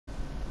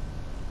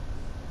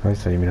はい、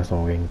さあ皆さ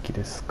んお元気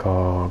です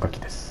か？ガキ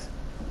です。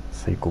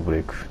サイコブレ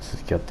イク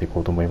続きやってい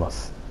こうと思いま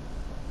す。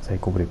サイ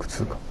コブレイク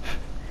2か。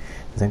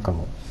前回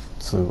も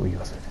2を言い忘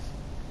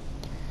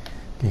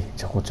れて。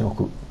じゃあこっちの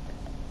奥行っ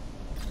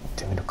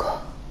てみる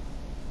か。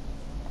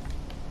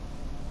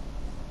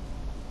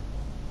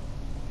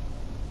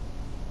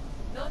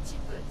ノーチッ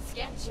プス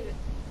キャン中。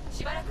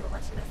しばらくお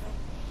待ちくだ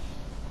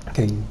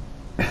さい。OK。ノ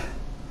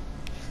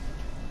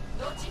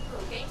ーチップを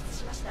検出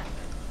しました。入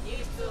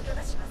室を許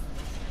可しま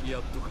す。や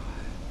っとか。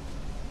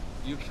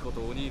ユキコと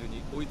オニール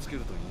に追いつけ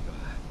るといい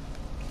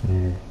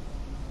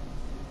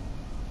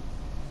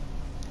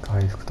が。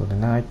回復取れ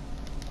ない。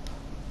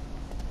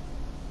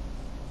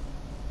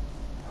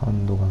ハ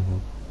ンドガンの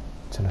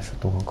じゃなショッ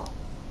トガンか。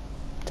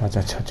ち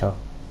ゃ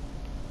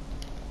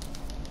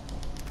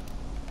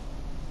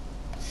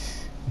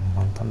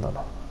満タンだ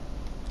な。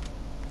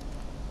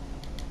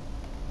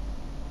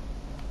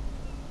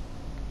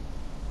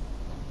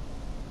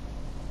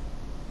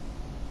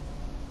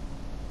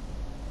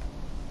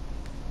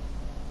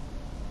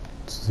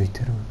続いて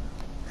る。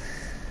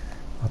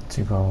あっ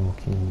ち側も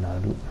気にな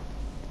る。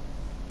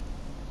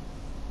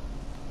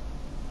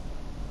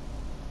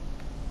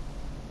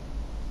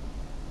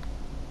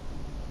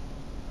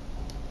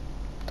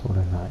取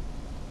れない。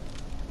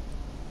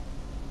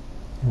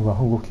うわ、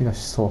動きが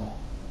しそう。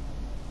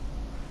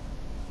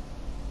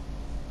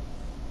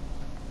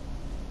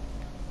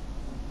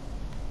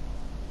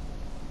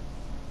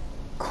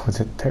これ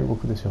絶対動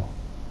くでしょ。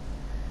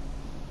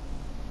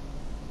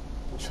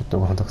ショッ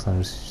トガンたくさんあ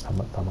るし、弾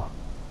が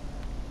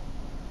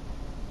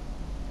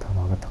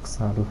たく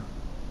さんある。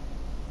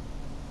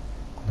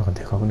なんか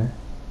でかくね。いっ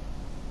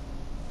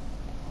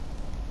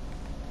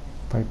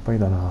ぱいいっぱい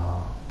だ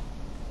な。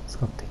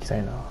使っていきた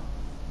いな。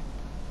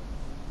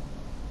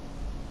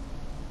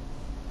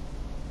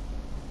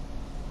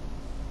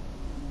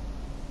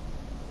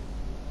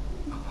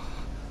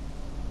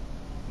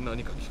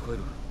何か聞こえ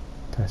る。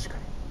確か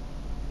に。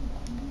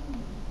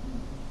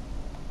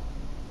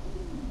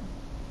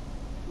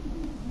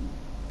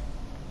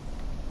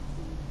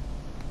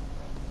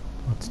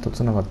あっちと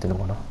つながってるの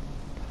かな。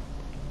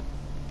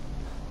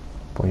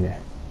ぽい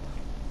ね。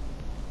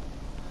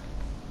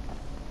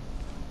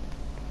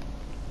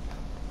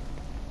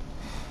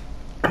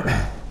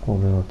こ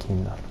れは気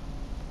になる。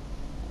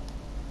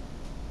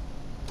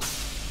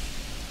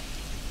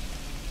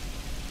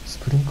ス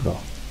プリンクラー。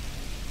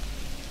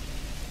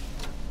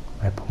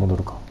やっぱ戻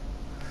るか。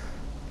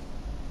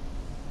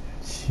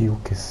火を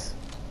消す。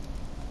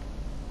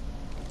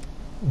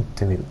撃っ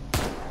てみる。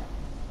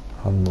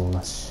反応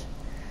なし。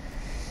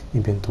イ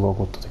ベントが起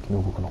こった時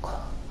に動くの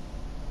か。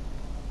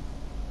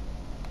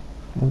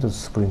もう一つ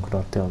スプリンクラ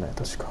ーあったよね、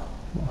確か。あ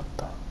っ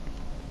た。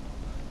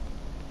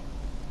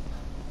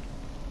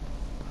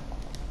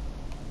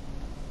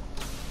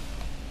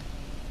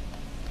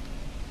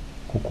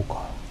ここ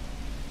か。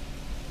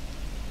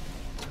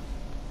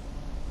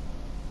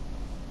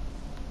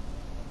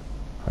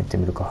入って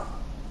みるか。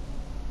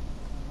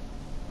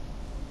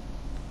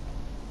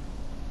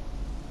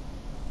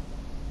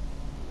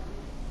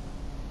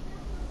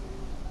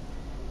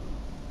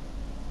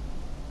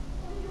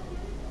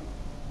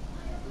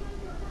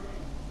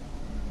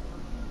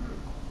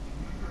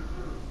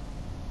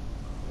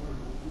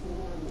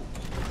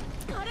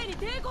彼に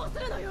抵抗す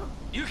るのよ。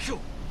ユキコ、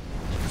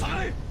下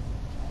がれ。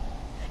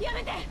や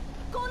めて。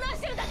混乱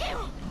してるだけよ。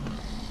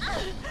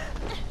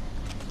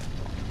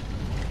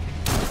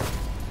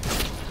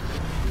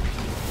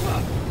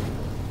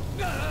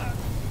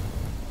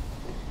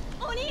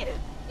オニール、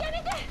や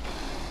めて。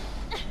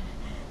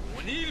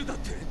オニールだっ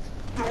て。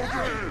どけ。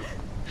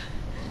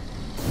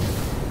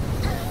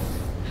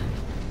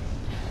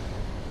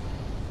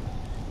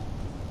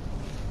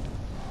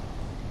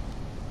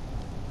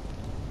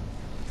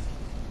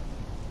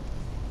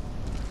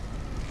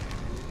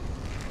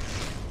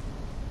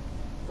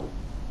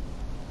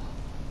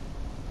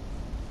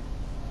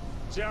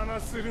邪魔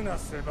するな、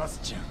セバス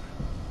チャン。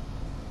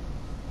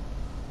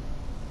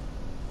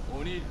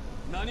オニール、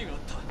何があっ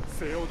た？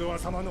セオドア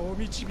様のお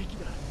導き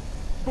だ。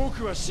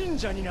僕は信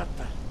者になっ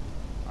た。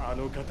あ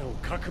の方を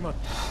かくまっ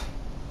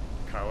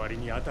た。代わり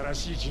に新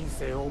しい人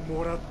生を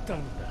もらったん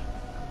だ。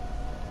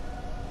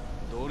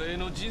奴隷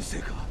の人生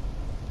か。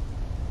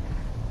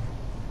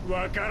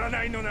わから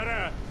ないのな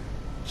ら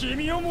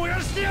君を燃や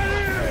してやる。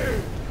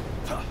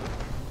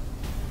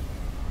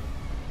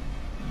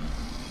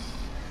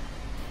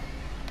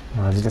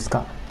マジです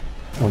か。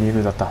オニー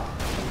ルだった。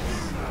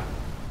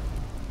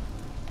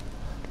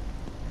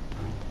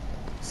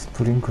ス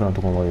プリンクラーの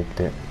ところまで行っ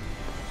て、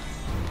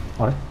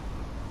あれ、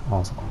あ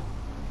あ、そっか。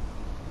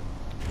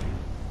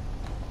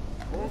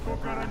ここ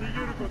から逃げ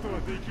ることは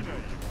できない。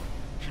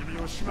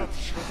君を始末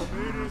しろと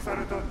命令され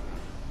たんだ。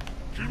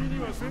君に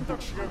は選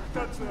択肢が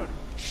2つある。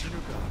死ぬか、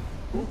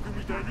僕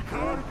みたいに変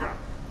わるか。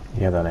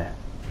嫌だね。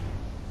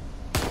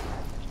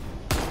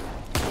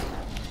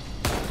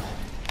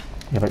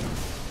やばい。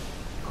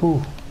ふう。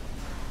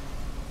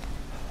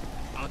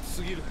熱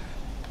すぎる。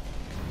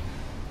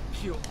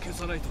火を消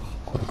さないと。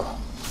これか。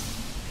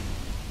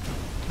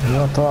見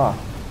事。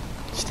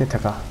来てた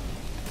か。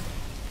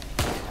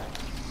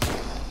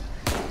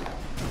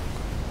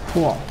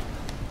とは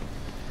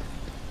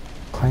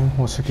火炎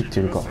放射器っ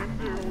ていうか、洗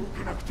礼を受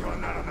けなくては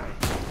ならない。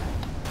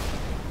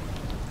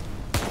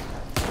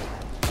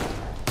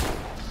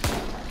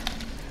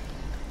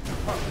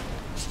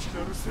父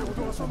なるセオ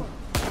ドア様、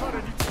彼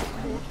にもっ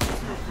と強く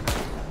なる。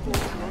僕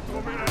は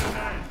止められない。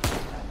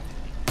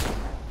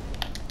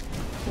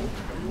僕が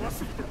弱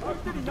すぎて相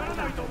手になら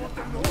ないと思っ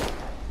てる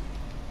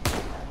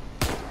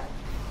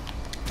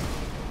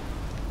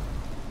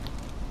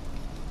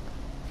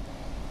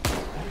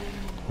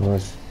の？よ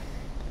し、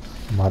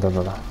まだ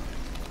だな。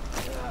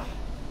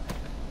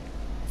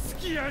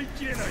付き合い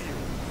きれないよ。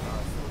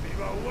遊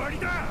びは終わり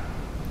だ。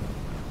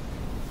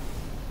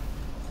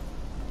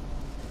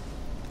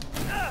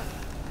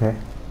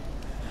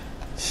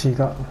死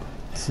が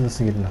強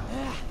すぎるな。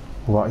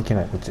うわ、いけ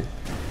ない、こっち。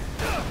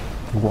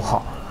うわ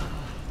は、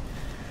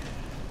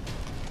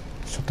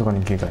ショットガン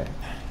に警戒。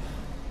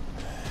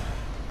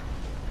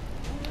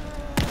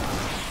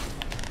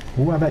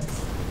うわ、やばい。危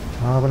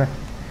ない。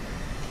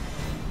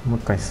もう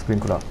一回スプリ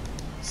ンクラー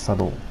作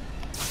動。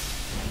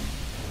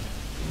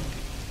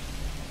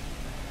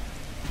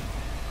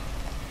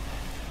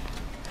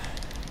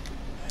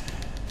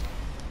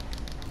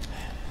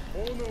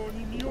炎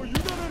に身を委ねる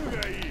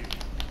がいい。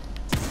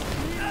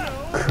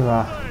く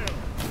わ、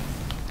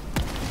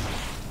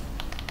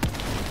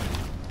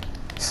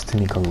捨て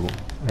身覚悟。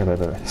やばいや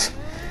ばいやばい。い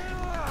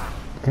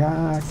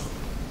や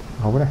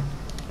ー、危ない。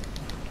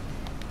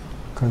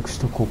回復し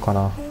とこうか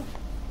な。か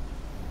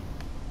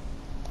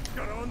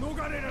らは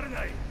逃れられ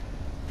ない。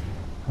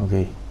オッケ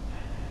ー。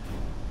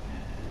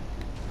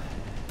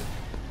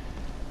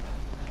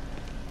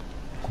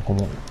ここ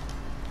も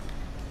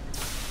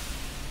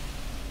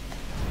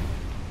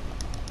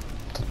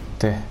取っ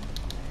て、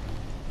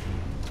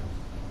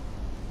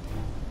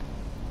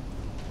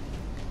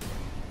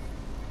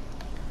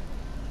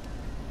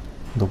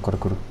どっから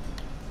来る？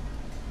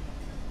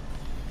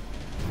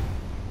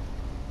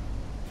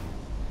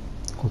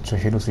こっちは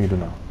広すぎる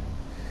な。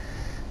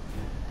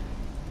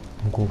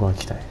向こう側行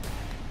きたい。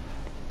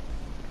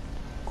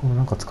これ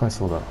なんか使え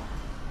そうだな。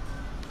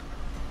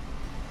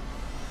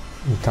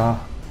いた。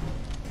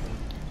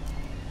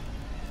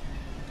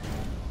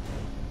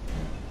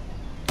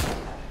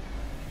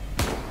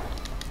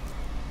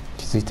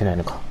気づいてない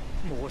のか。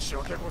申し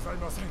訳ござい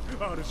ません、主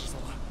様。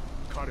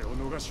彼を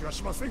逃しは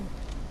しません。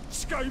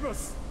誓いま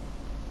す。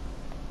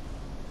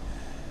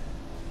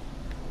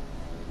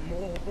も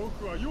う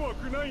僕は弱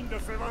くないんだ、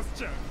セバス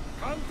チャン。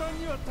簡単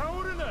には倒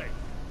れない。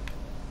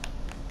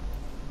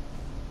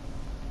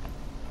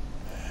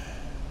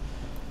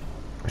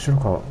後ろ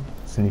から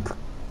スニーク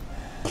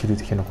キル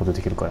的なこと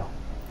できるかよ。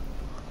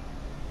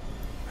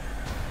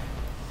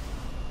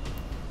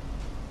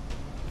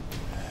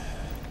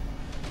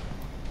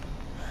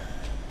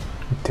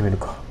行ってみる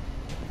か。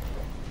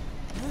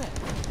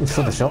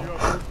嘘でしょ。見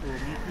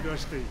下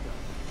していた。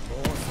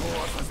もうそう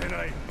はさせ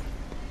ない。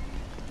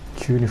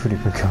急に振り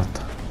向きあっ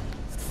た。好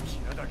き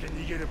なだけ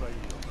逃げればいいよ。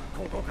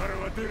ここから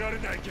は出られ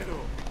ないけど。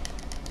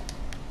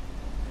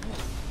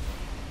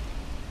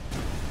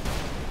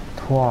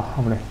とわ、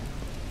危ねえ。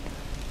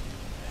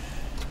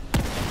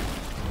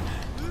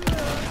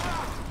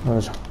よ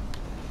いしょ。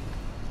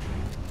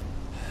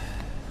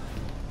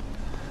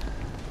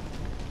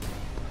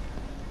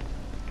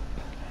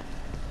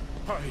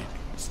はい、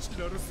父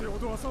なるセオ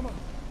ドア様、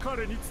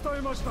彼に伝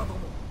えましたとも。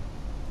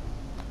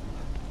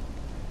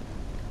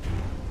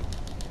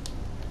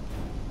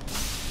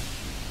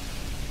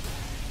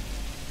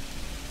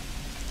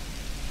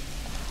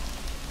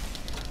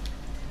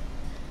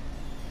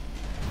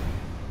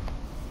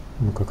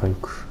向か回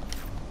復。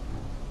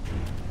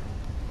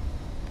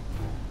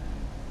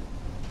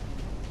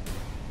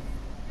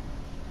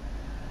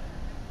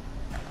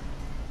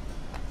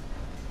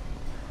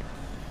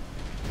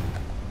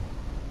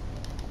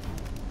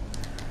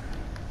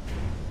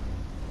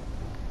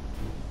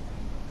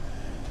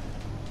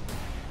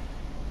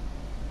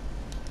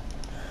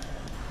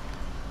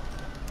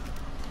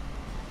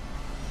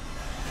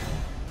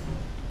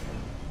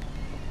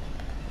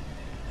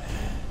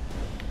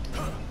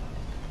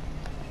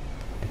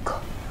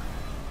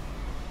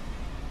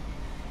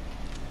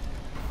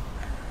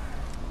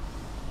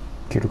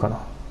いけるかな。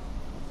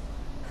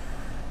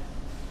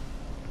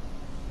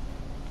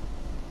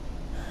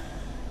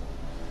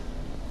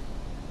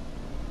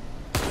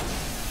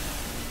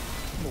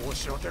申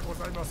し訳ご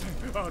ざいません、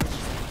主様。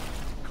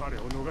彼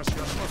を逃し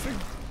はしません。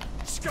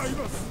誓い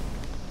ます。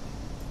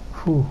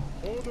ふう。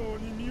炎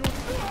に身を。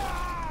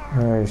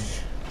よ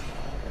し。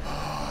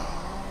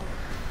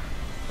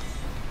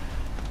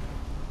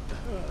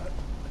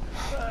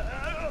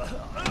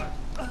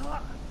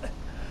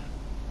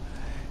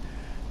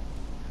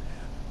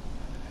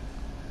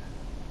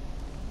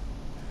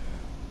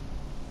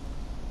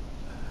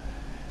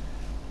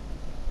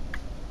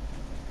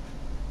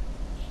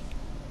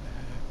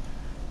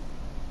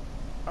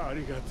あ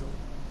りがとう、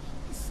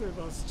セ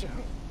バスチャン。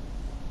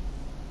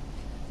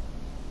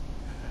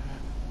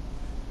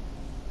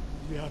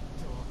やっと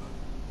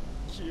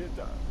消え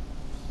た。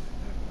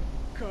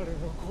彼の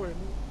声も。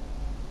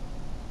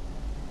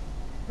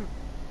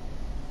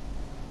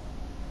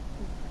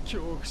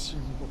恐怖心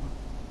も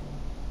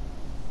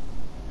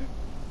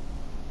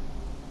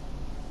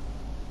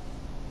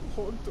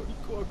本当に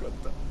怖かっ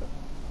た。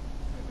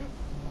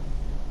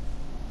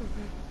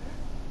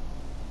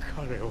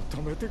彼を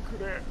止めてく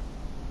れ。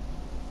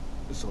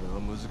それは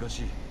難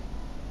し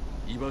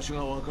い。居場所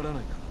がわから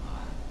ないか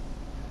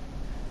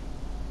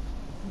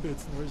らな。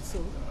別のいそ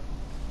うだ。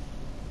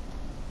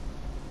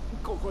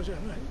ここじゃ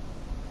ない。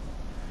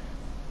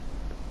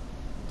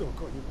ど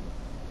こ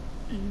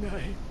にもいな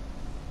い。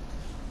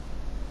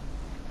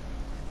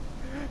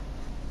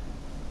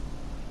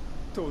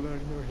隣の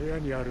部屋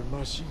にある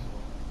マシン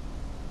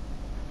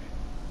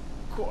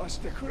を壊し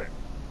てくれ。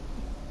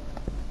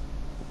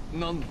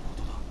何のこ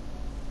とだ。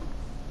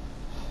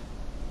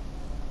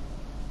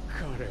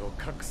彼を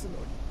隠すのに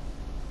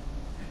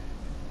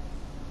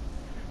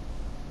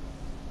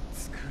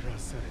作ら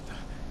された。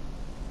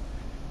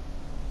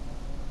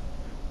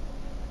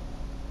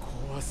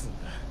壊すん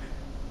だ。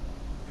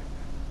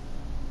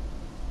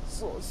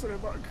そうすれ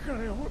ば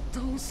彼を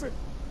倒せ。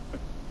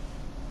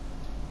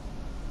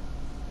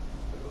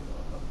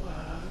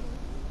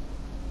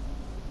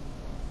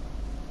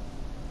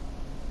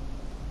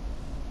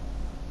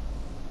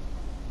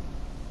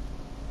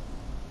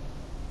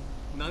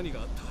何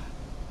があっ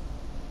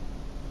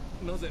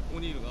た。なぜオ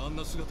ニールがあん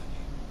な姿に。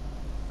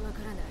わか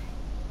らない。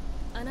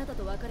あなた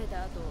と別れ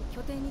た後、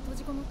拠点に閉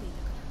じこもってい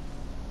たか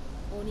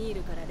ら。オニー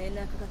ルから連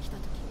絡が来た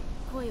時、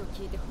声を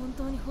聞いて本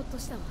当にホッと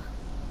したわ。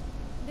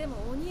でも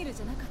オニール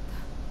じゃなかった。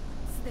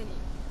すでに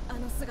あ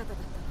の姿だった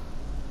の。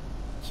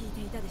聞い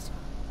ていたでしょ。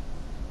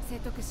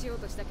説得しよう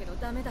としたけど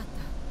ダメだった。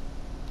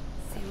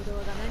セオド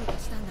アが何か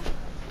したんだろう。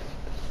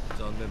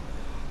残念だ。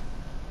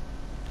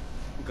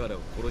彼を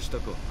殺した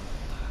くはなかった。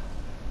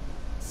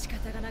仕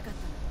方がなかっ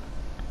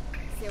た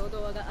の。セオ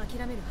ドアが諦め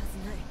るはず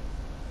ない。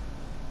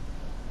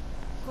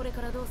これ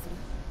からどうす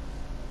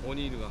る？オ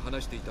ニールが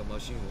話していたマ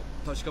シンを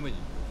確かめに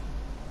行こ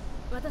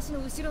う。私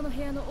の後ろの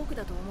部屋の奥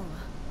だと思うわ。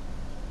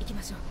行き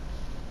ましょう。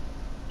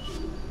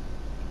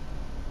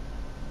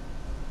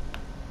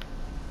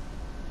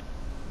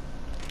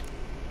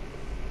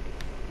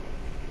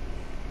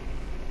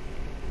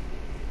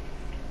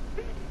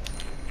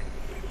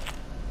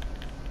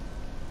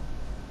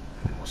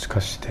もし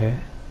かして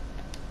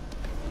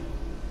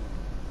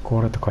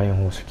壊れた火炎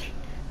宝石、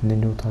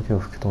燃料だけを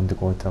吹き飛んで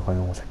壊れた火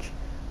炎宝石、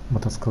ま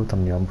た使うた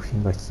めには部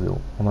品が必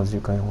要。同じ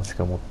火炎宝石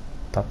を持っ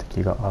た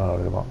敵が現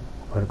れれば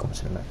奪えるかも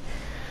しれない。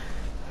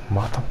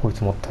またこい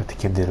つ持った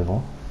敵が出るの？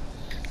う。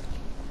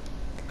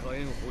火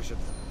炎放射器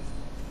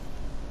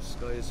使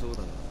えそうだ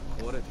が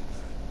壊れている。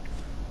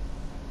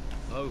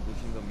合う部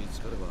品が見つ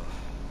かれば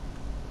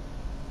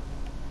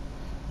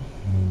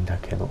いいんだ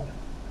けど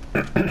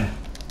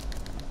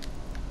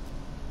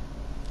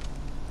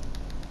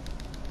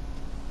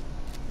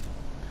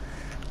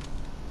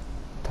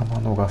弾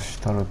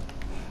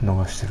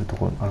逃してると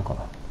ころあるか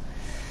な。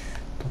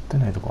取って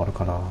ないとこある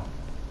かな。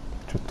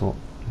ちょっと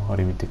周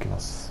り見てきま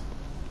す。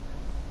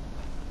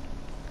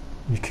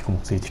ユキコも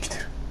ついてきて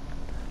る。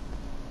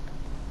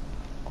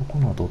ここ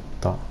のは取っ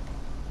た。こ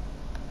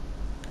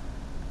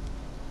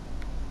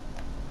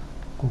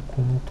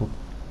こも取っ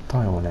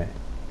たよね。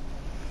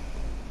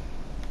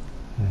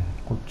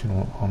こっち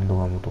のハンド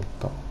ガンも取っ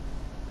た。こ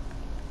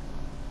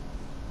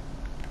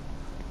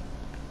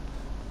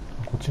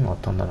っちもあっ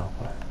たんだな、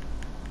これ。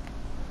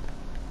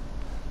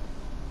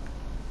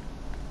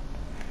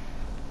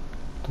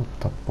取っ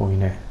たっぽい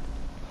ね。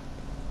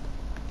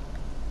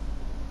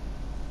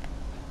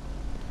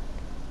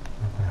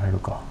中に入る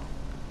か。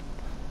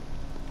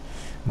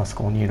まさ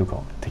かオニールが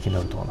敵にな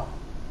るとはな。あ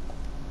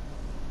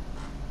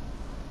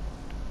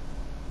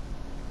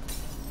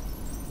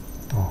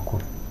あ、こ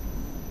れ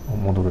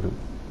戻れる。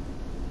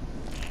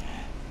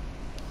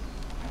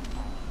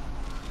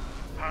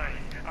はい、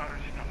主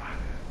様。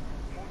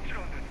もち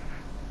ろんです。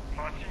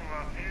マシン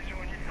は正常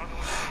に作動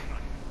していま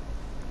す。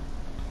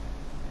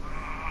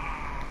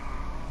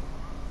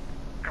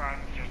感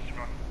謝し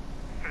ます。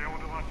セオ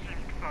ドア神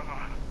父様。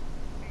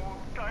も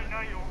ったい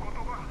ないお言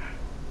葉。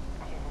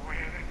光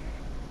栄です。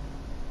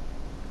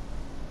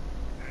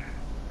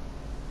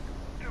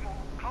でも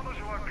彼女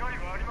は害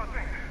はありませ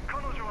ん。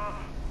彼女は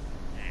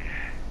い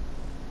え、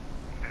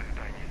絶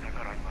対に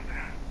逆らいませ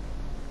ん。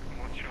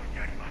もちろん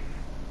やります。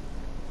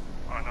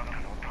あなた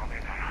のため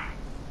なら。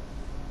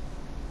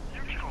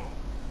ユキコ、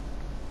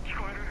聞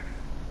こえる？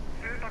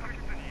製作室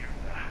にいる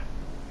んだ。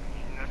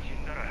みんな死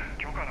んだら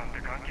許可なん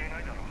て関係な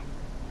いだろ。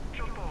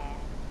ちょっと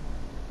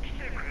来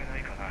てくれな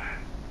いかな。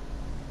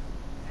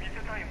見せ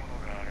たいもの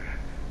がある。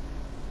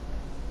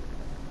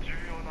重要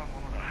な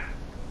ものだ。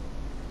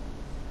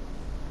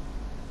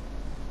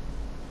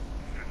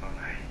すま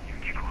ないユ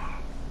キコ。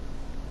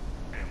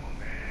でも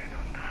命令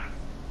なんだ。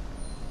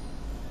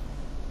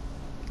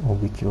お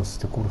びき寄せ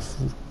て殺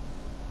すっ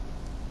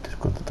て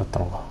くんだった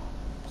のか。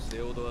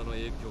セオドアの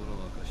影響の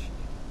証。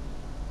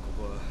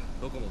ここは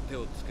どこも手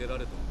をつけられ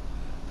てる。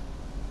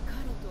彼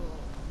と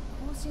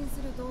交信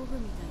する道具みたい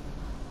な。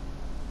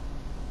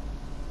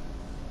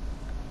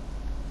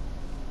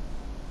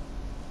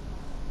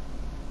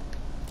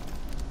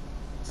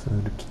ツ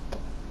ールキット。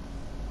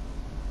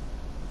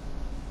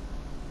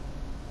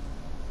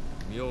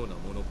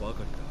ばか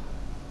り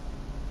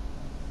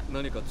だ。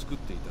何か作っ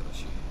ていたら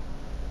しい。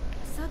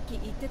さっき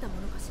言ってた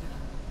ものかし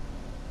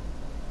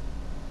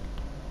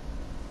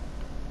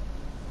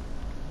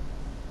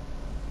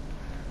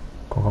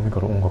ら。鏡か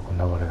ら音楽流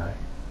れない。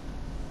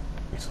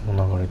いつも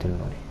流れてる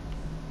のに。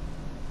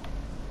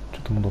ちょ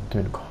っと戻って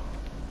みるか。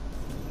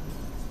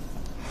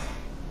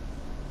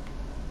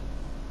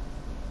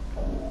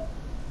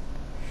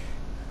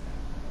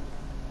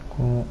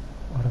この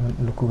あれが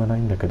録画な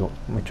いんだけど、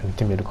もう一応見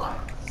てみるか。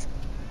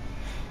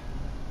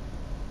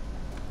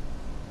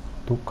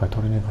どっかで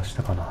取り逃がし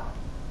たかな。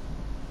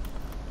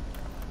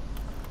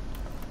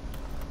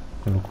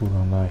録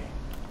画ない。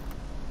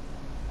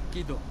キ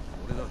ッド、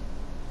俺だ。は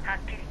っ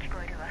きり聞こ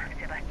えるわ、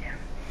セバスチャ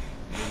ン。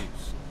メリウ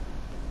ス。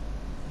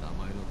名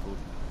前の通り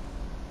だ。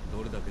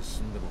どれだけ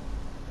進んでも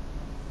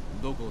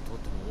どこを取っ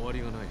ても終わ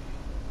りがない。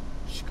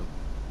しかも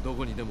ど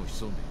こにでも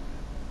潜んで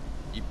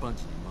いる。一般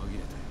人に紛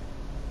れて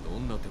ど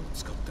んな手を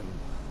使ってるん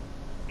だ。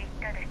言っ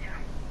たでしょ。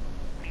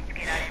見つ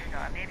けられるの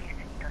はメビウス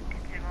にとって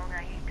都合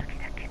がいい時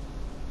だけ。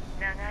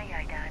長い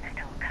間あな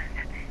たを観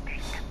察して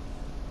いた。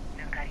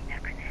抜かりな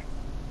くね。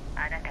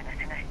あなたが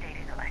探してい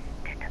るのは知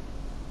ってた。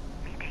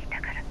見てい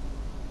たから。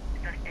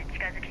そして近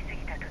づきす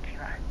ぎた時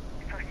は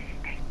阻止し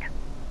ていた。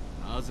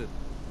な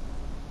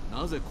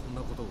ぜこん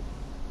なことを。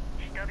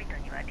人々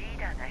にはリ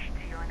ーダーが必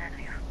要なの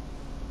よ。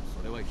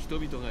それは人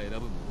々が選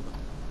ぶものだ。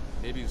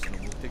メビウスの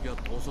目的は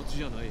統率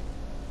じゃない。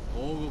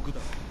投獄だ。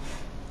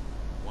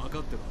分か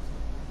ってるはず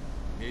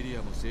だ。メディ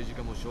アも政治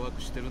家も掌握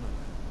してるなら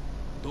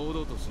堂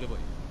々とすればいい。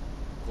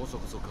こそ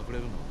こそ隠れ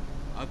るの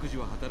は悪事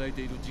は働い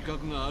ている自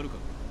覚があるか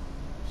らだ。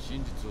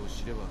真実を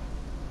知れば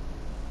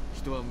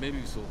人はメ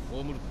ビウスを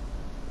葬る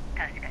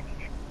だ。確かに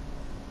ね。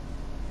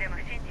でも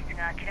真実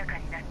が明らか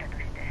になったと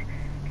して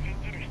信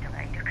じる人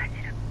がいるかし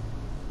ら。あ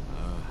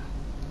あ、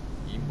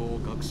陰謀を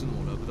隠すの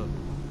も楽だろう。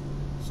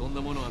そん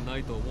なものはな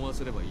いと思わ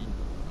せればいいんだろう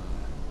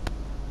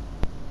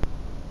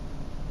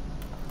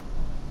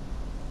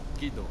な。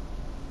キッド、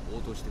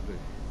応答してくれ。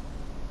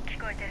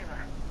聞こえてるわ。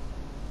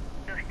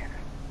どうしたの？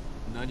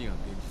何が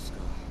現実か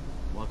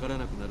わから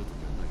なくなると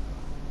きはないか。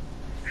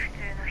普通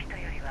の人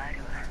よりはある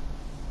わ。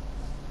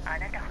あ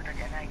なたほど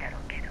じゃないだろ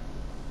うけど。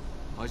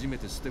初め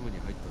てステムに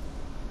入った時は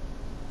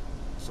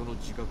その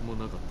自覚も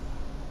なかっ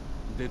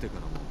た。出てか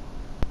らも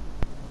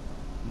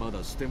ま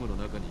だステムの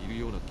中にいる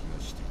ような気が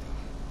してい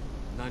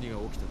た。何が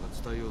起きたか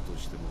伝えようと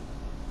しても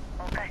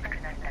おかしく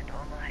なったと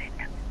思われ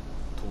た。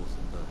当然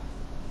だ。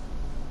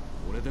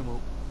俺でも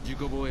自己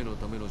防衛の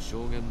ための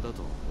証言だと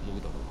思う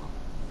だろう。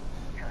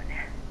そう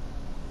ね。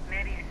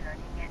メビウスの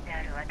人間で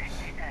ある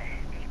私でさえ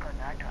リコン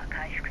の後は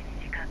回復に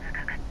時間が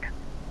かかった。ず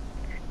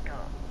っと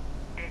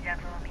デジャ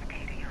ブを見て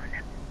いるよう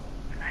な。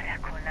まだ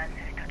混乱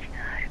する時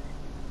がある。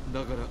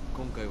だから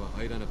今回は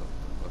入らなかった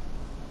のか。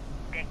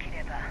でき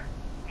れば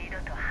二度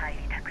と入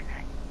りたく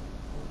ない。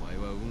お前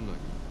は運が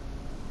い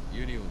い。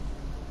ユニオンに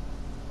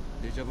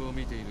デジャブを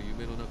見ている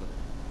夢の中で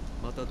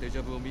またデジ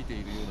ャブを見て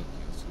いるような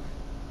気がする。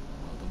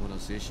まともな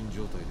精神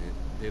状態で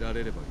出ら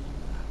れればいい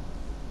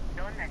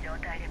どんな状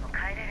態でも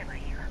帰れれば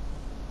いいわ。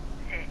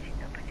精神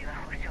の無事は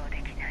保証で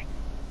きない。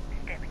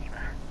ステムには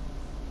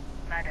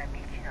まだ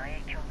未知の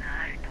影響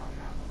があると思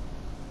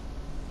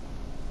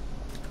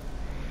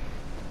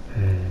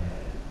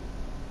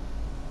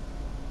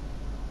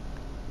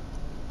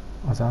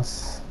う。あざっ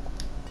す。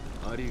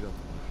な。ありがとう。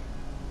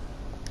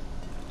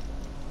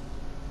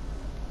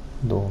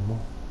どうも。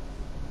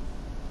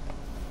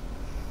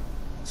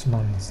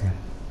12000。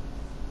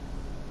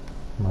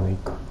まあいい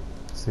か。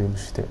セーブ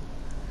して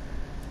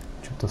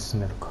ちょっと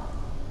進めるか。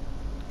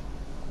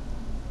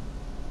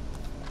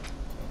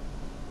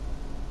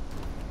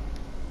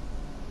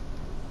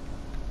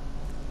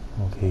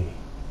OK。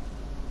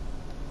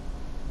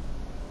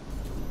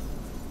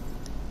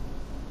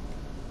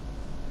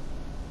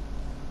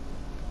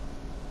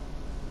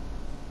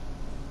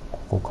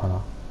ここか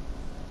な。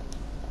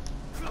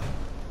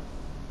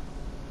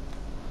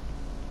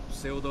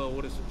セオドア・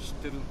オレスを知っ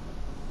てるんだ。も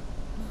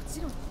ち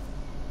ろん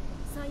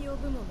採用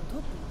部門のト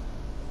ップ。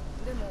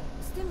でも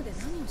ステムで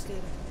何をしてい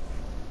るの？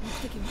目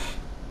的は？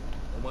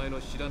お前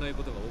の知らない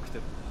ことが起きて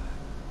るん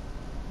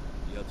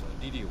だ。奴は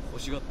リリーを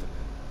欲しがってる。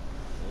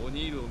オ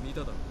ニールを見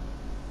ただろう。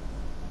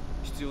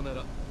必要な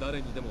ら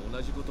誰にでも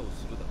同じことを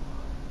するだろ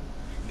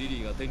う。リリ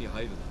ーが手に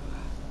入るなら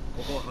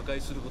ここを破壊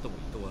することも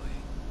厭わな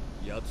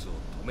い。奴を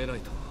止めない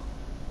と。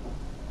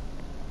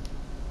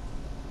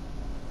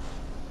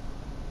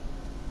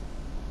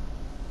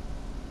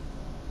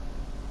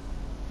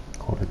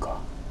これか。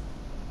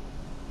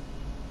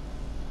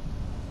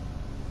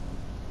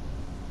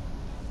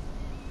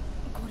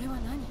これは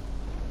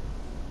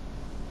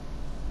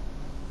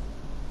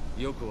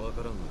何？よくわ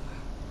からん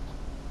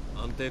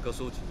が安定化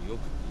装置によ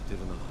く似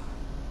てるな。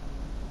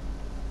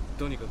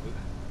とにかく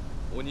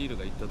オニール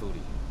が言った通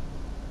り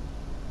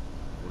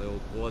これを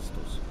壊すと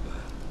する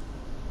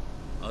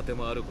が当て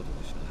もあること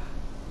だしな。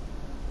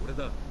俺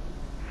だ。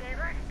セ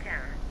バスチャ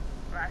ン、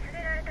忘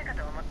れられたか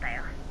と思った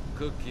よ。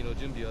クッキーの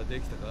準備はで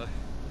きたか？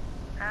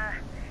ああ、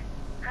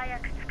早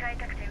く使い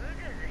たくてうずう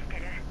ずして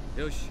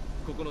る。よし、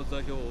ここの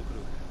座標を送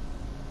る。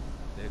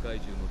でかい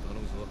銃も頼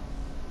むぞ。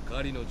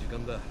狩りの時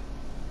間だ。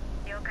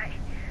了解。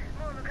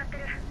もう向かって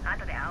る。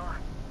後で会おう。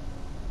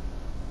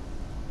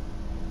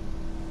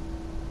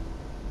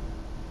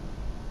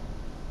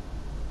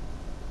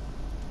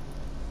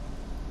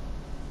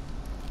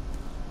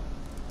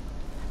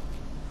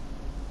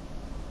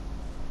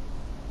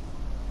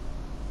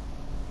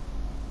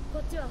こ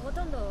っちはほ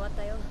とんど終わっ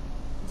たよ。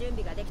準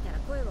備ができたら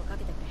声をか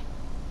けてくれ。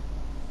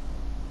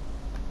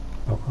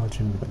爆破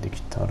準備がで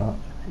きたら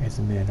エ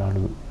ズメラ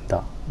ル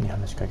ダに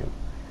話しかける。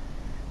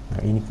なん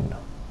か言いにくいな。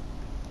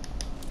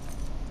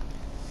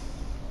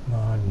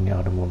周りに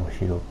あるものを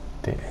拾っ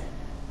て、こ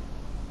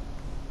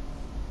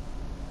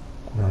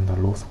れなんだ、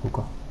ろうそく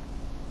か。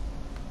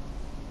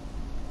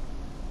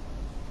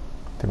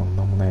てか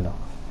なんもないな、1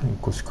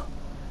個しか。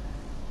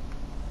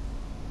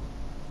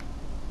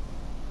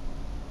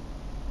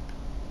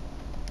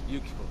ユ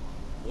キコ、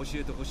教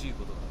えてほしい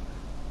ことがあ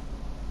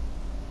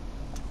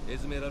る。エ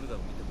ズメラルダを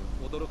見ても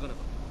驚かなかっ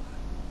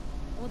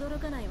た。驚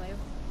かないわよ。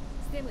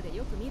ステムで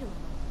よく見るもの。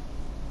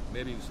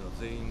メビウスは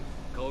全員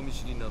顔見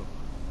知りなのか。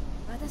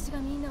私が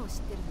みんなを知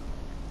ってる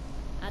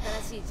の。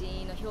新しい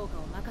人員の評価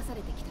を任さ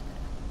れてきたか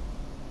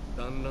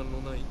ら。団らん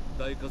のない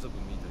大家族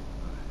みたいだ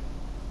な。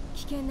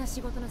危険な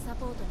仕事のサ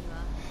ポートに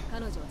は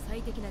彼女は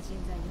最適な人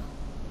材よ。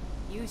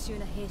優秀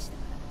な兵士だ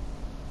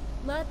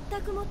から。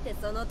全くもって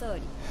その通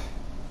り。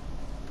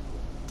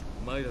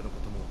マイラの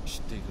ことも知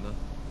っているな。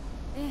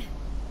え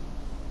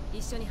え、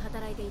一緒に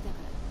働いていたか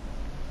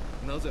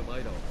ら。なぜマ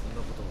イラはこん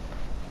なことを。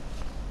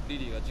リ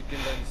リーが実験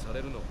台にさ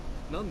れるのを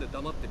なんで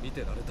黙って見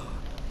てられた。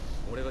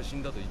俺が死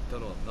んだと言った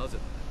のはなぜ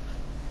だ。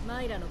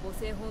マイラの母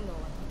性本能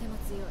はとても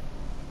強い。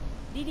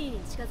リリー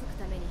に近づく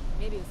ために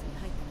メビウスに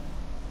入ったのよ。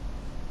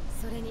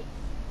それに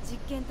実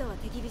験とは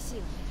手厳し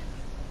いわね。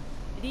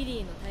リ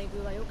リーの待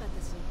遇は良かった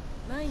し、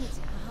毎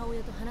日母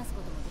親と話すこ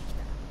ともでき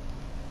た。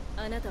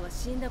あなたは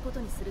死んだこ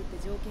とにするって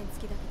条件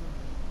付きだけど、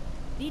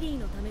リリ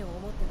ーのためを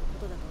思ってのこ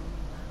とだと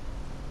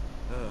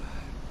思うわ。ああ、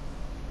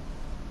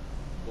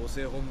母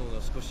性本能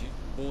が少し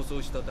暴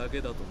走しただけ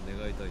だと願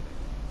いたいね。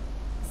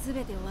全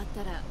て終わっ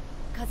たら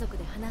家族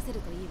で話せる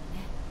といいわ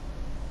ね。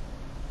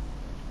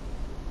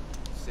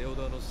セオ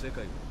ダーの世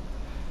界を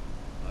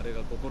あれ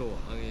が心を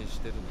反映し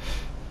てるのは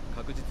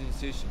確実に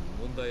精神に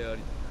問題あ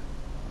り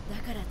だ。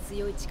だから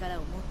強い力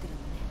を持ってる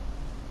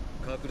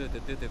のね。隠れ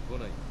て出てこ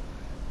ない。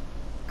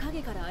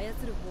影から操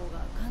る方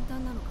が簡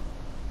単なのか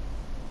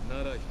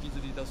も。なら引きず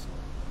り出す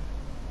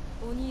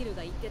オニール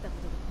が言ってたこ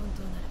とが本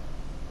当な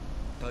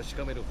ら。の。確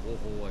かめる方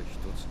法は一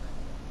つ。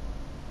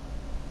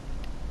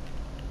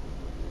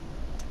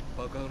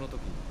爆破の時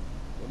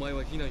お前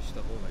は避難し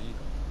た方がいいか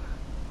も。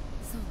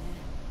そうね。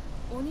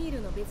オニー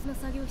ルの別の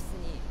作業室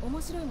に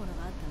面白いもの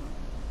があったの。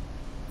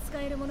使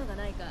えるものが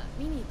ないか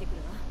見に行ってくる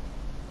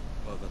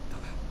わ。分かった。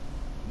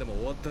でも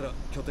終わったら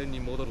拠点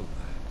に戻るんだ。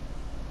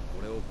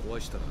これを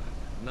壊したら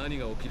何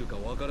が起きるか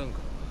わからんか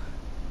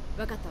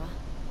らな。分かったわ。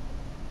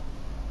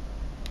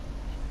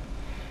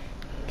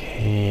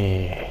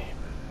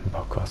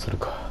爆破する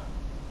か。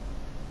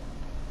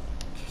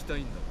聞きた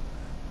いんだ。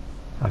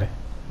あれ、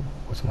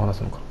こいつも話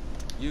すのか。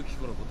ユキ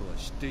コのことは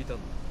知っていたん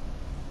だ。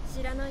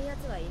知らない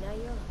奴はいない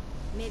よ。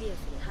メビウス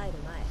に入る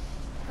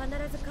前、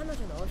必ず彼女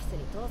のオフィス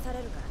に通され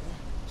るからね。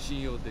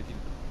信用できる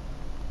か。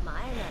前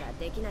なら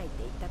できないっ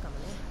て言ったかも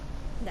ね。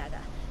だ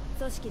が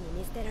組織に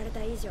見捨てられ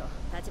た以上、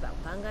立場を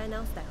考え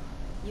直すだろ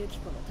う。ユキ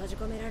コも閉じ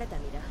込められた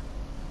身だ。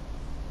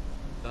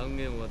断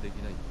言はでき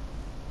ない。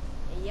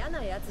嫌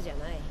な奴じゃ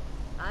ない。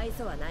愛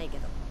想はないけ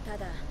ど、た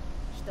だ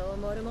人を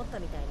モルモット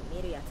みたいに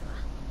見る奴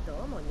は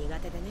どうも苦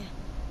手でね。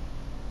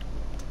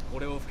こ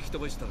れを吹き飛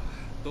ばしたら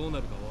どうな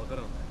るかわか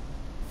らん。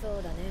そ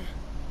うだね。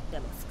で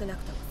も少な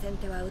くとも先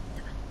手は打っ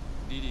た。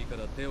リリーか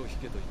ら手を引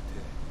けと言っ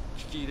て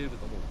聞き入れる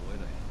とも思え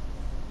ない。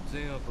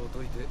善悪を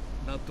解いて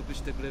納得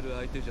してくれる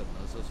相手じゃ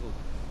なさそうだ。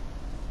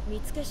見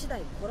つけ次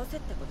第殺せっ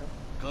てこと？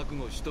覚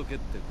悟しとけっ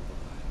てこ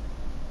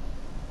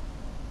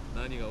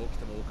とだ。何が起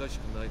きてもおかし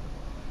くないだ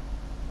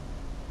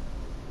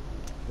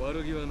ろう。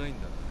悪気はない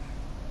んだ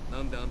が、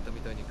なんであんた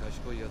みたいに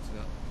賢いやつ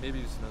がメ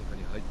ビウスなんか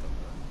に入ったん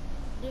だ。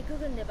陸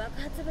軍で爆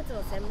発物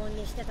を専門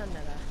にしてたんだ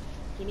が、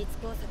秘密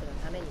工作の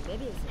ためにメ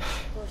ビウスに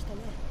出向して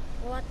ね。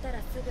終わったら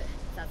すぐ誘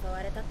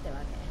われたって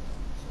わけ。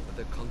そ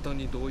れで簡単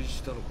に同意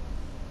したのか。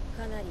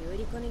かなり売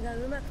り込みが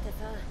うまくて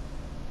さ。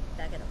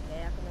だけど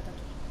契約の時、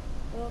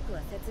多く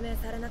は説明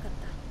されなかっ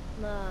た。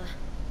まあ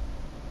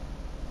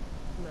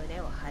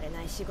胸を張れ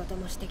ない仕事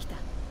もしてきた。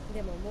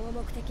でも盲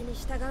目的に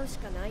従うし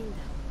かないん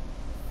だ。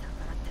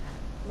逆らった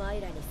らマ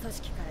イラに組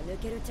織から抜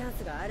けるチャン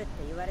スがあるっ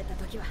て言われた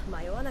時は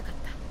迷わなかっ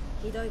た。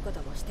ひどいこ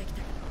ともしてきた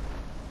け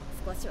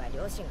ど、少しは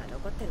良心が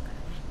残ってるから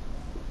ね。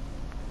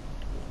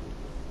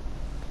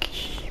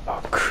起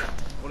爆。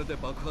これで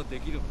爆破で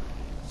きるのか。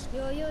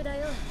余裕だ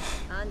よ。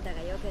あんた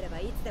が良ければ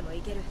いつでも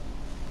行ける。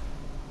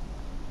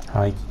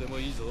はい。いつでも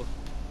いいぞ。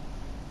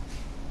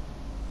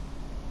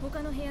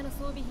他の部屋の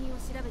装備品を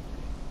調べてくれ。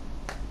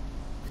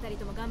二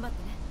人とも頑張って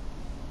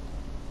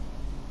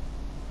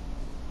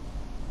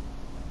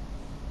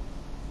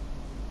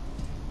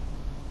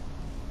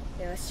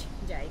ね。よし、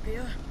じゃあ行く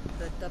よ。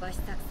ぶっ飛ばし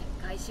作戦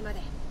開始まで。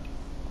3、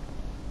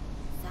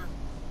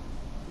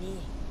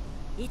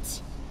2、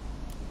1。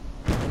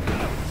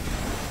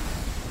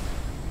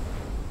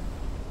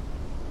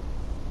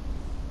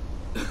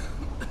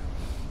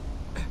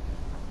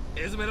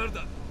エズメラル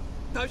ダ、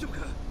大丈夫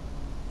か？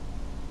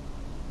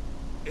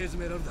エズ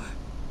メラルダ、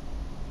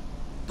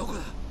どこだ？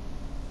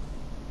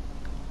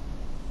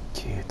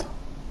消えた。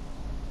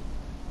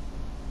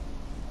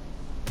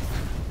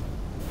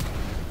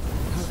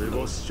セ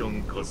バスチャ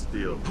ン・カステ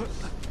ィアノ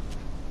ス、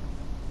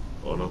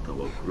あなた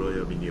は暗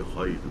闇に入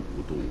る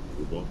ことを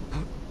拒む。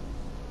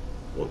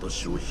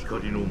私を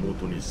光のも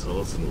とに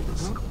探すので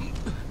すか？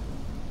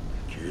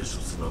軽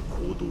率な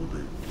行動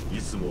で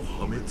いつも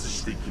破滅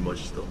してきま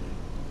したね。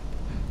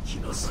来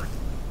なさい、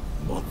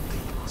待ってい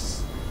ま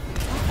す。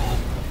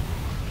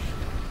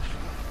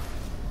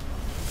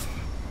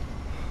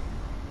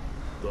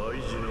大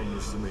事な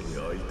娘に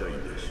会いたい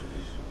でしょ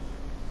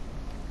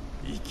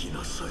う。行き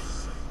なさい。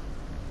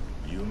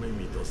夢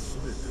見た全て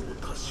を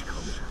確か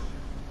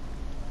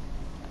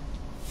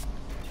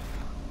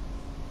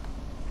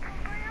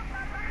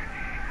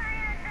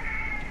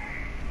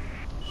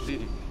め。リ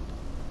リ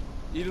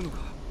ー、いるのか？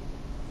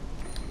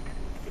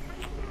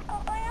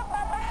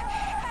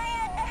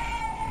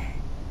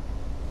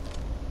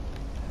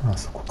あ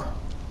そこか。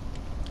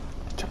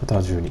チャプタ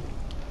ー12、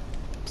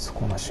そ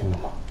こなしの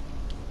間。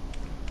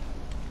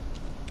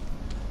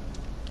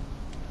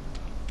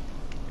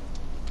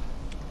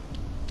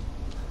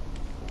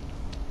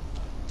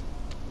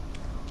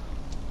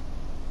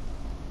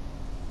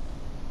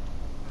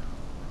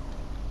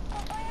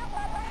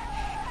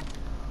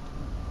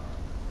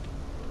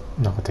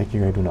なんか敵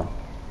がいるな。あ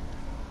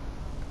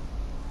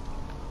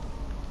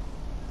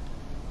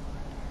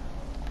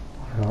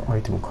れはア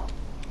イテムか。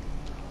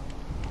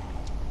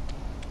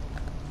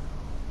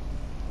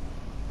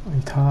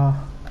いたー。あ、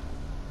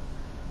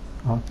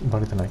バ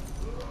レてない。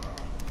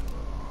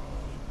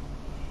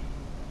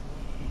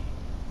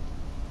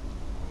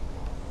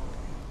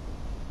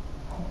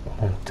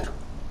持ってる。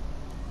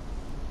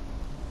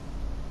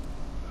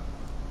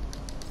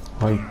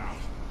はい。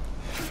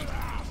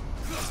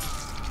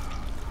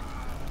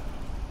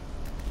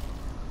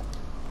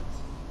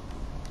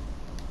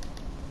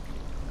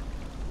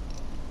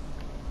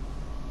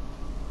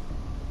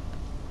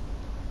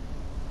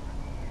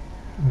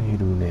い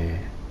る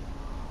ね。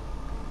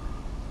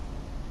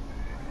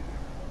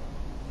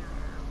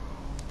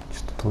ち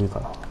ょっと遠いか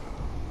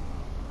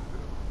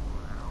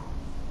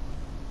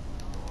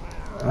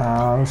な。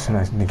ああ、しない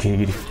ですね、ギリ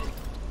ギリ。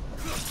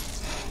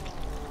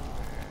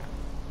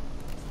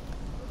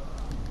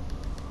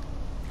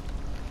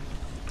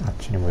あっ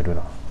ちにもいる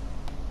な。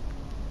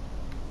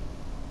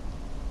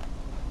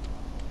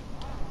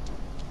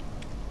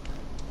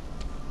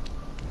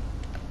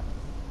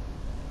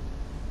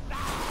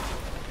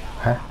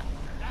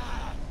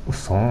う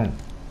そん。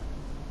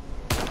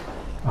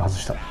あ、外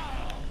した。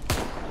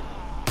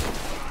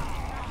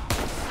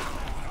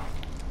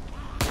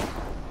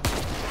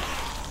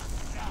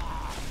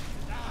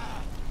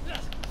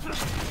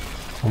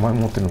お前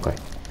持ってるのかい。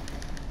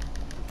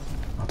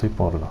あと1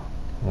本あるな、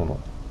もの。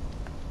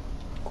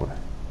これ。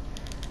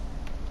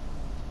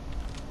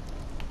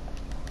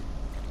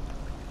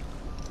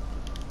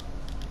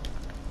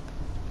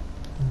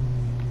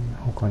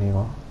他に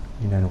は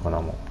いないのか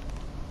な、もう。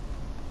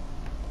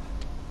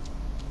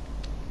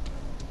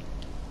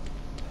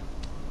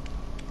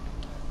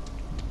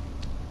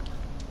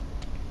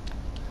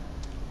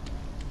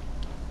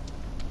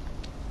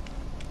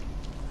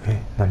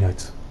何あい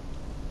つ。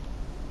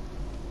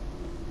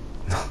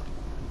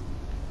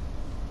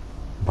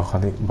バカ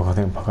で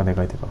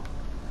かいてか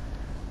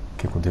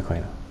結構でか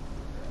いな。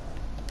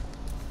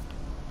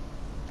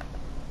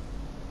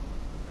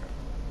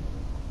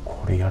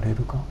これやれ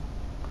るか。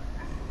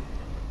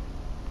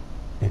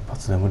一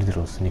発で無理だ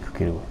ろ、スニーク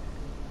キルは。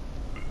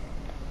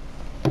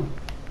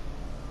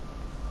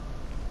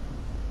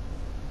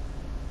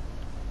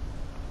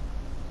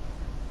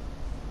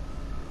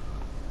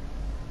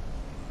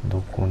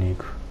どこに行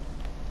く。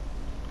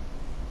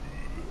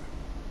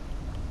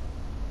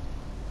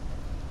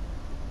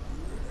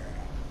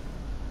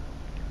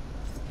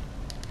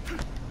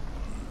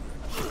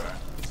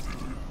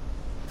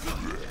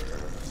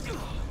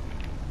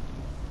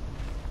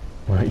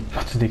一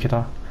発でいけ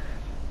た。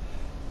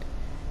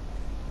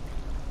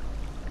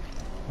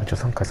一応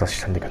3回刺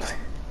したんだけどね。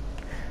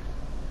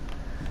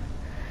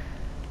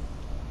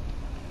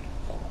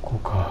ここ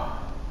か。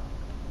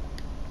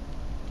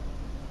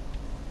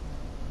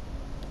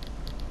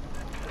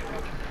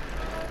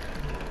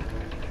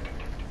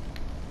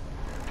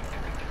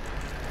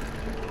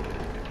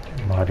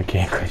周り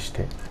警戒し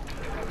て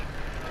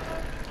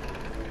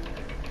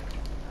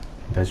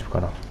大丈夫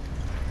かな。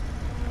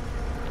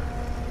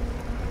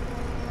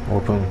オー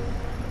プン。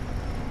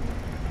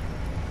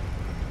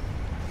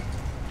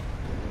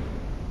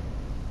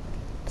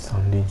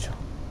三輪車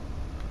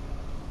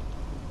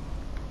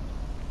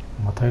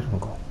またいるの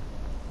か。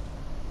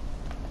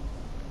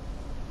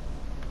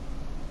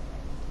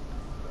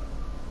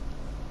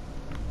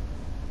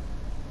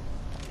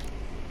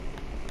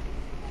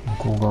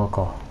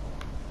か。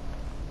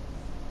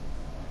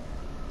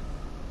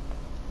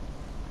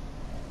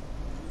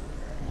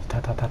い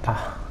たたたた。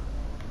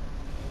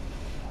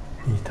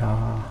い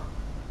た。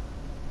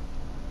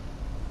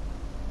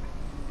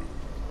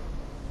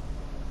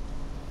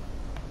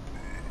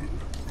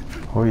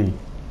ほい。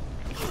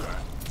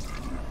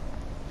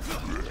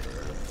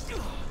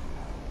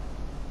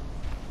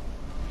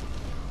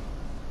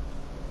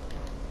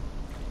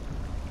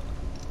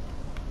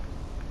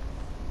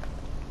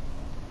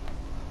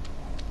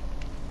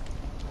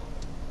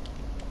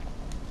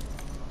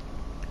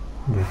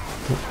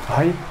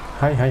はい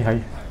はいはいは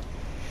い。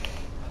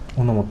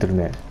斧持ってる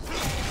ね。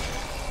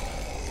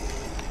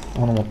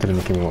斧持ってる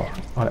ね君は。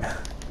あれ。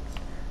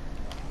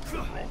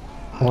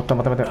待った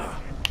待った待っ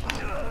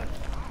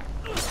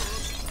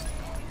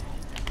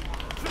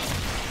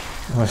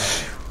た。よ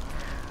し。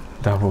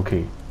ダブルキ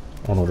ー。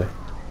斧で。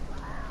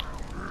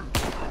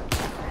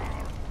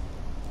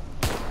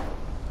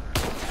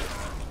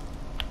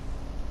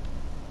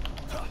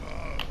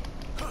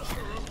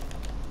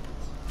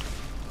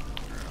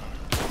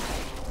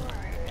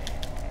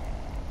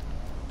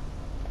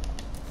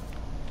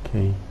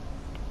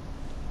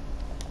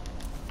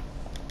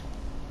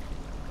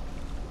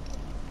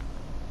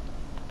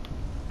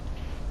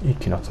一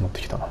気に集まっ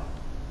てきたな。あっ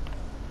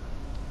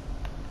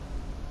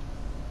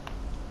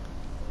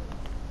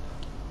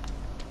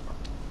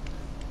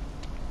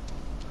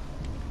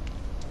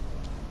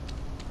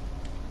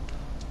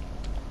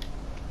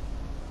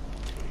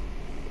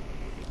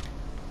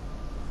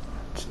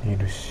ちにい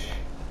るし。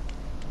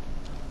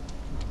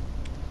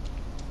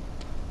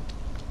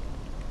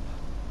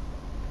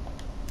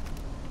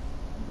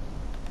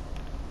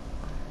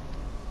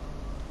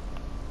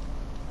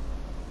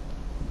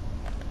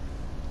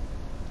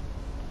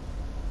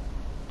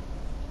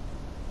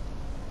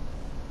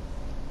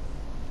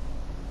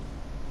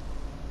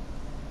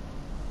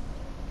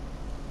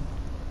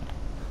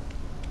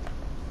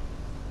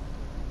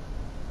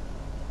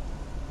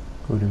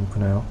振り向く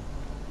なよ。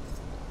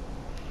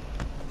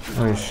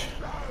よし。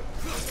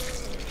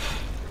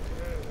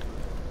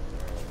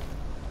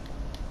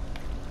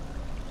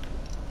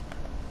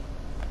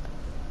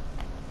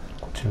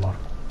こっちにもある。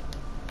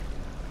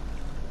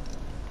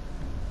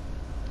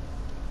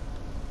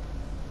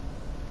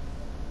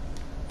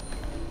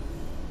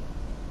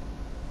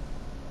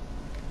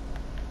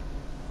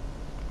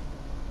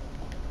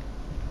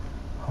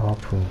ハー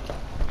プン。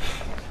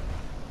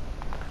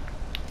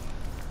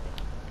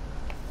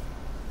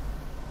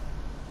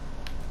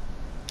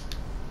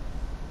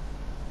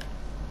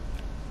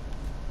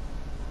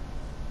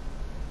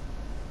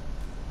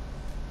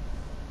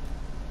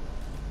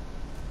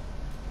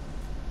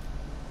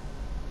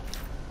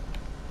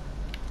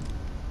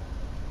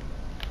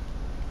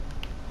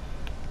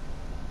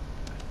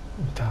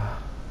いた。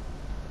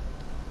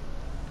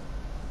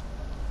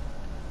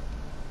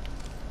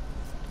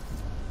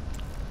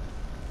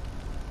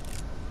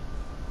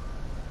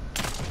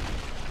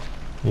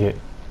いえ。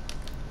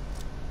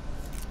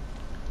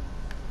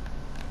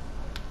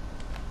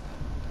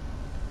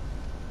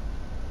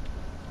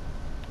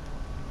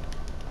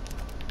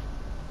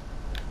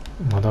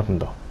まだあるん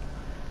だ。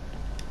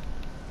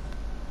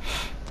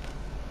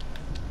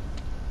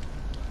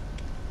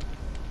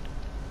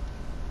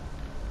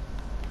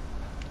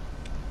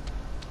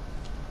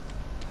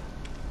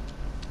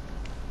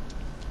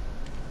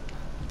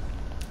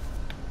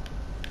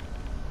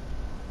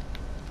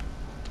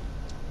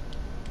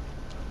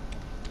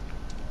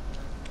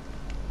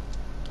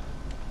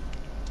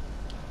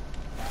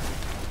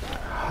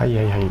はい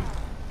はいはい。よ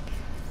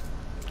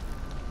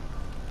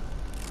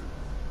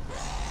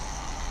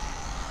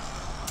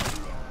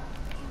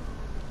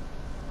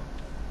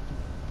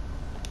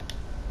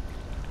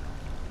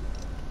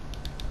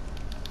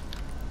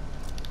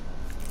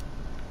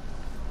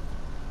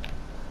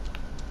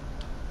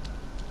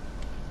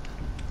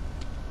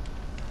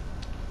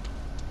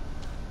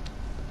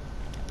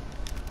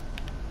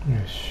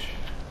し。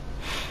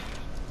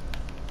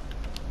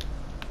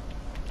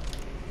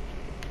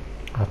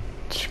あっ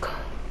ちか。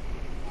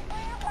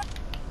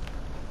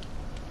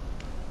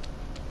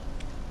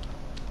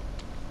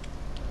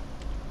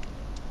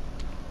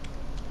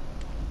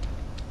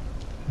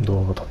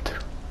動画撮って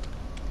る。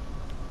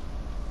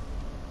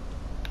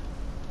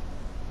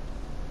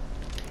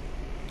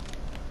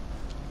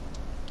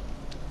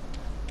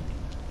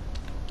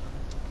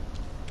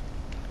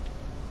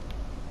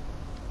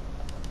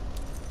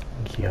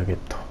ギアゲッ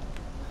ト。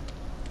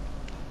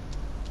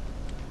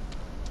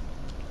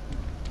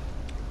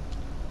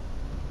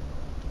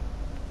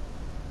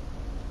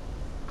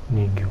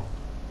人形。マ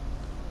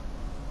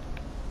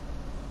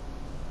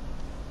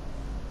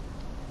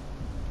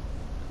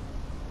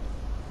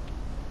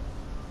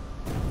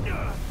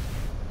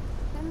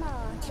マは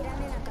諦め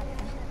なかっ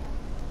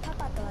た。パ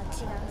パとは違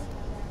う。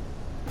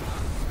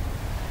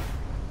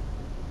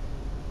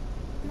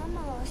マ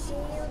マは教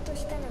えようと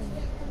したのに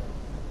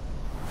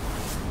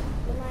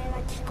お前は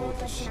聞こ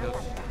うとしなか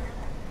った。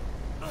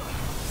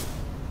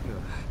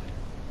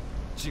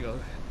違う。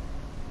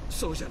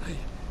そうじゃない。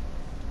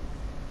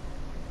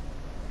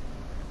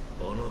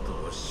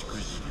はしくじ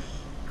り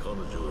彼女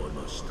は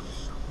成した。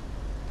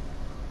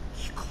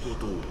聞くこ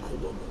とを拒む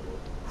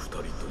二人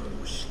とも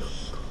失った。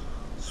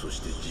そ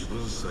して自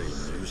分さえ見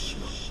失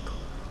っ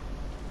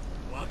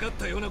た。分かっ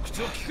たような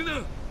口を聞くな。マイ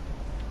ラ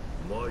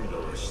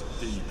は知っ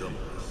ていたので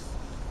す。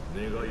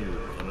願いを叶えるに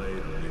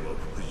は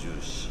服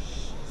従し、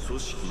組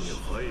織に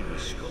入る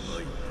しかない。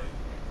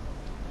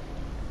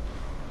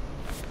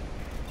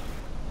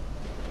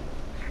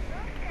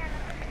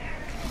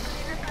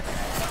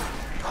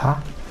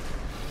は？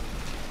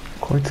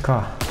こいつ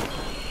か。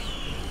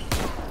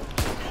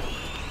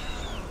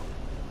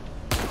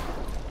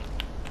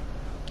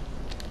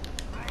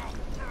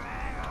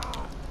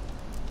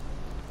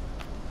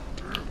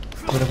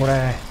これこ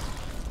れ。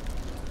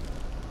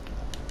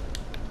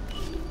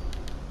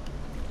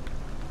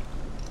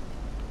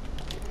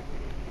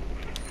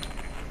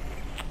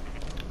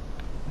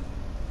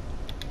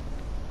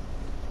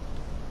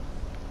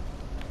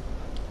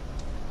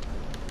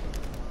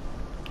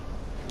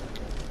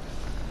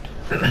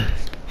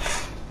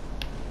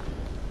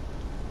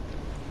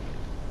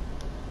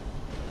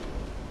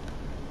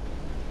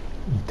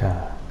いた。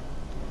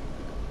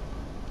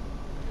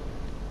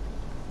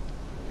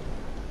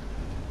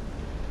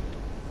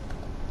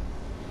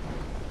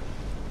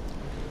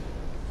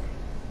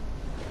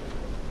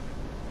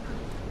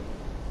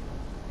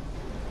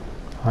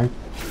はい。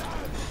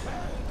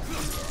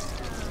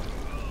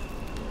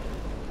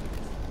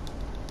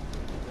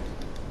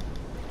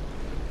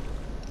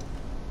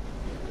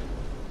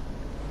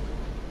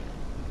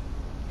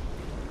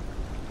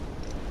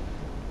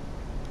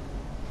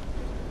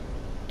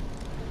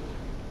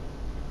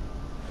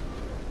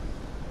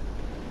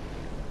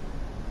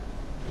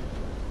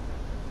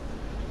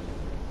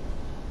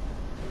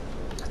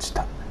落ち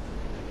た。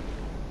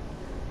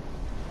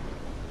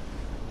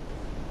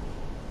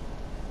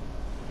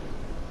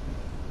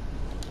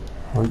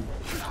はい。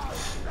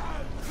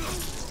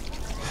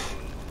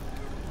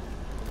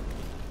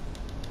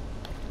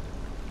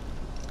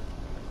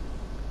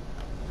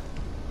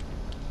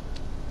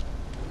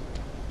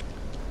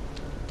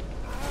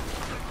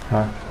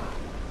は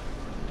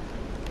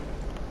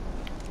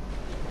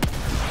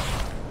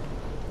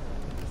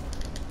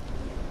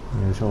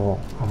い。よいしょ。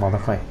あ、まだ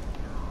かい。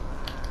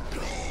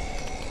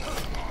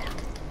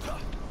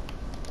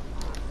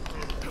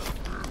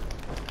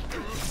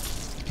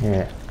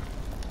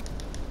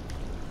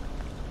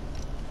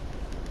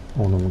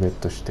オノムゲッ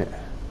トして。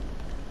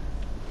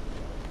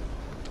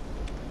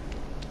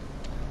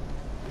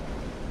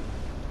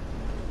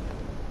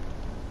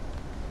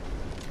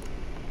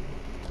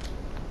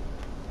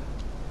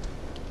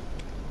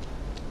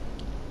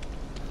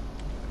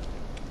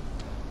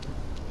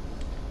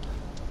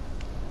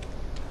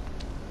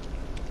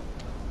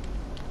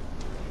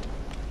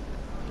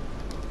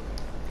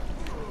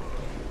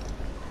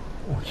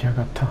起き上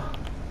がった。は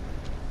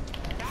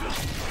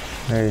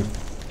い。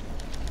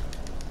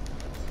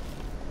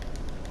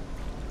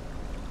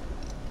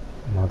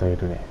まだい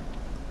るね。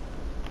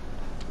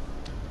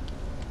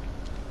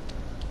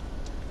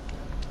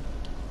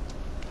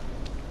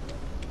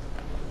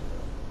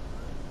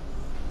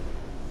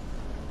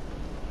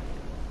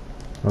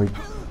はい。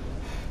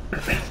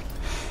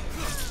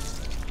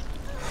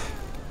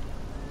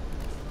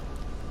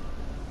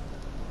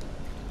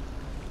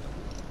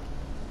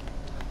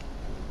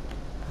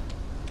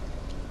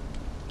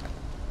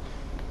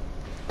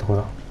どこ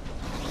だ？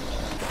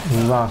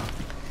うわ、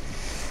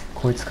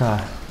こいつか。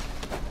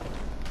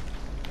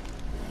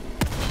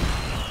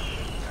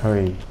は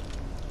い。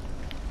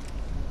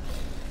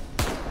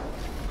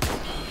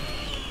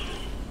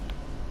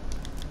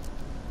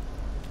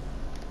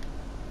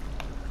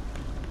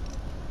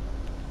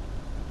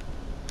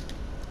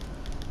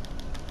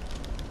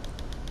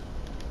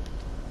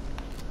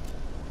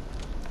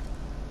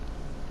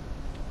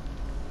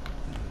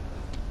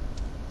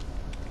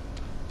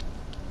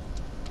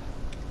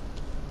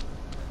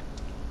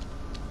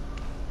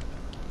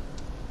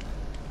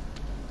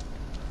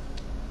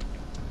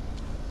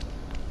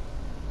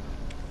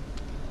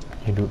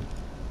いる。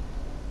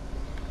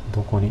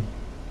どこに？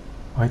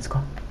あいつ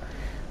か？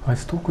あい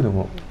つ遠くで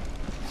も。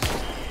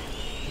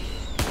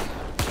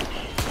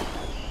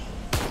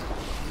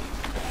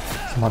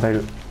まだい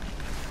る。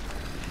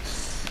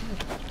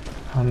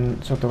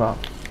ちょっとが。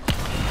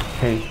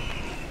へい。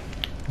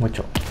もう一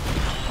丁。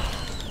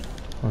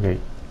オッケー。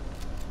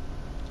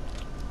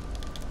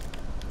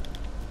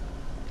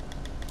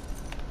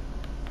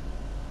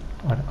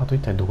あれ、あと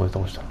一体どこで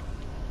倒した？あ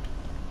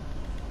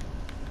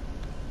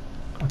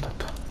ったあっ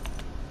た。オッ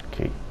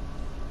ケー。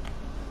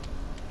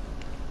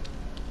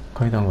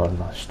階段がある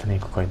な。下に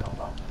行く階段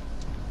が。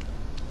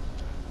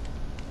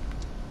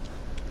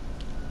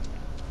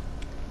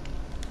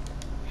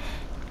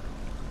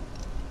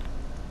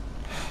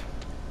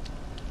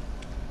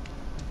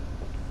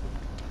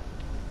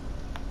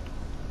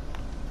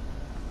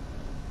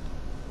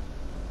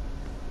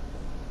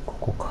こ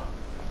こか。もう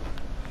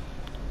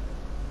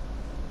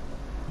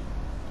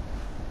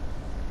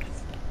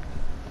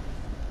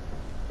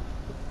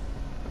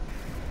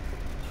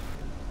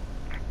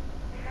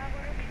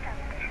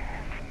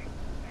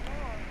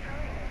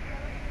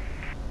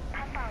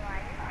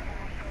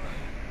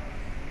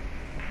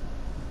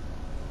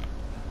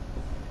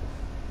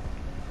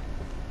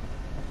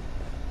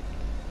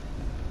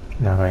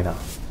長いな。わあん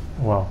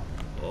なこ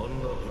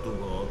とが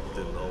あっ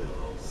てなお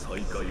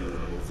再会を望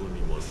み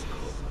ますか？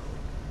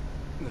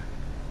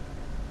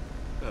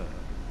ああ、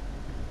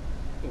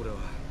俺は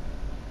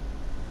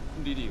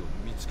リリーを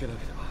見つけな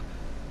ければ。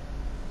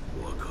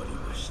わかり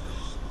ました。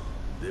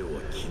では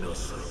来な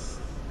さい。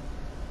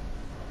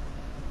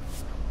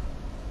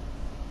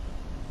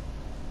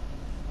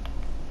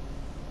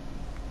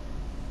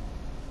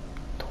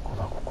どこ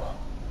だここ。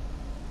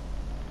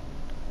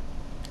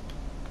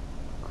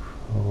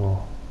く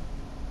お、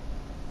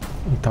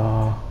いた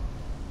ー。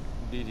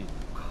リリーなの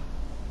か。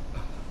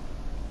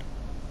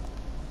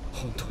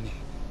本当に。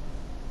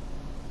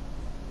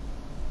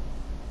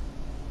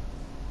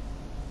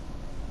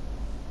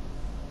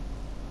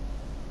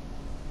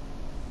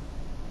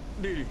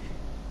リリー。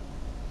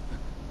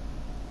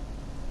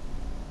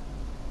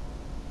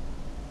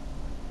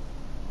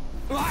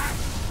うわっ、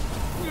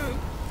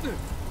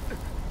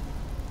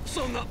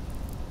そんな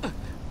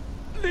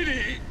リリー。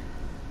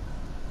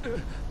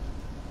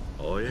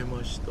会え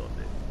ましたね、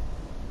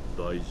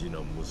大事な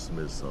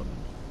娘さんに。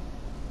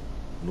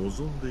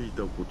望んでい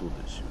たことで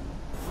しょう。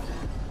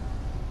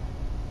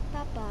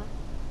パ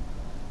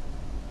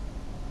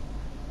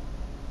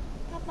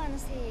パの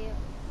せいよ。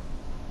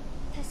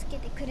助け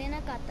てくれな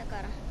かった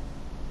から。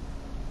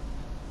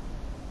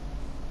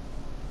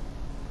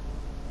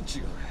違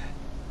う、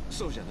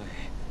そうじゃな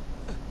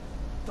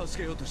い。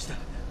助けようとした。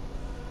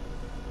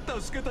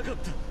助けたかっ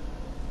た。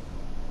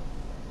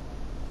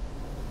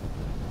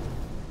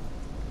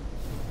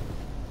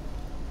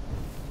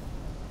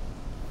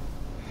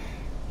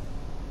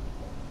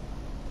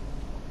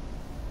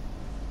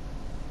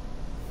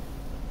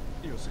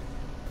よせ、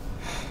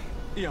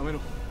やめろ、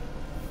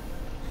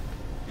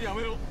や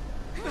めろ。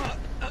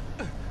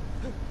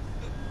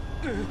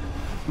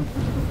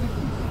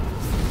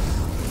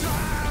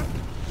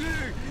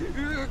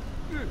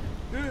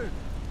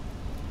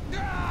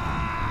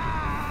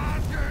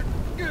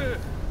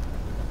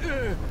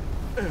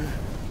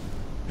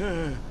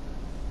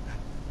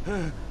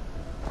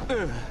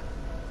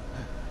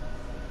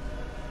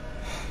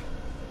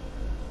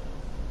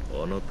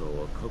あなた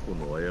は過去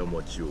の過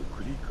ちを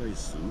繰り返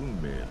す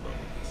運命なので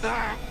す。協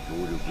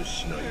力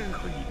しない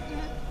限り。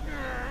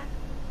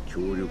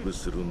協力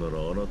するなら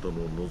あなたの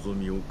望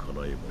みを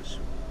叶えまし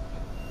ょ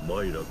う。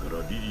マイラか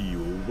らリリー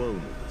を奪う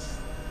ので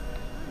す。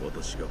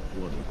私がコ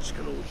アの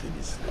力を手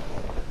にすれば、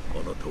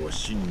あなたは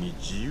真に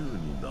自由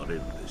になれ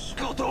るでし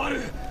ょう。断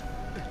る。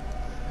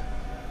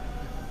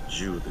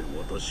銃で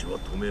私は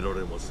止めら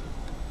れません。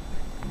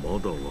ま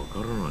だわか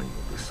らないの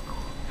ですか？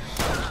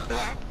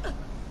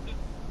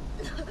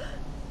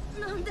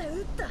なんで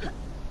撃った？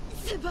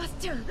セバス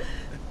チャン、ど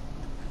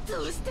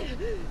うして？違う。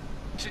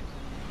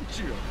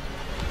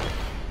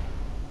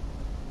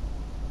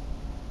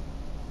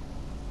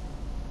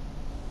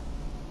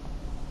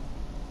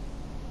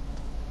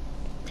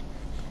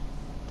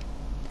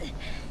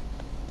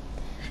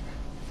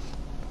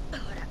ほ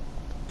ら、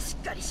し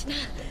っかりしな。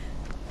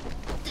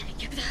退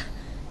却だ。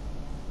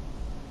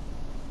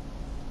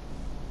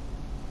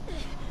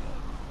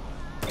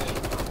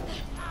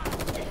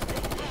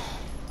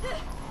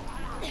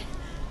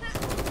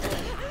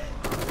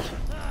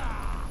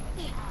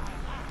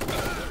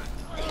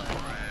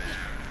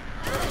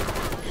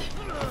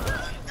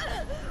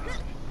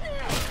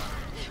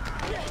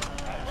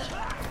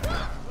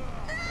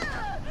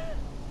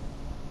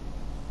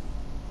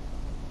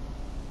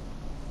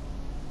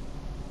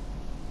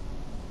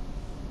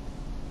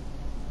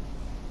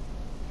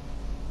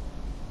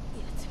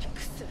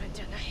するん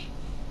じゃない。い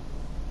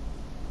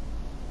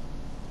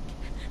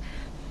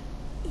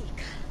いか、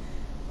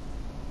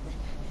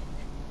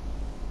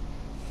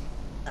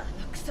あの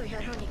クソ野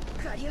郎に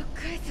借りを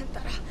返すん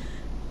だろ。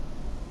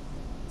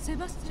セ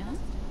バスチャン、ど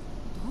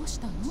うし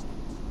たの？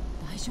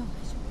大丈夫？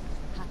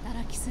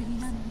働きすぎな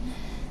のね。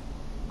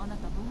あな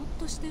たぼーっ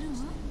としてるわ。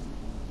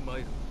マ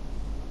イル、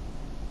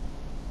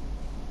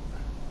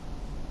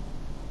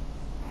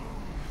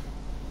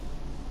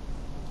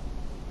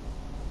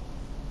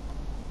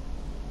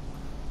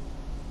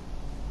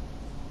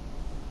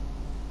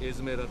エ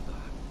ズメラルダ、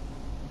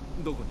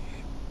どこ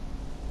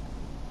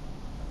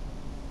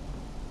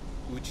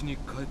に？うちに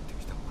帰って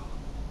きたのか？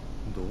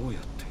どうや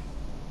って？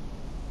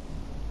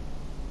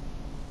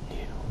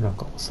家の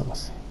中を探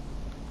せ。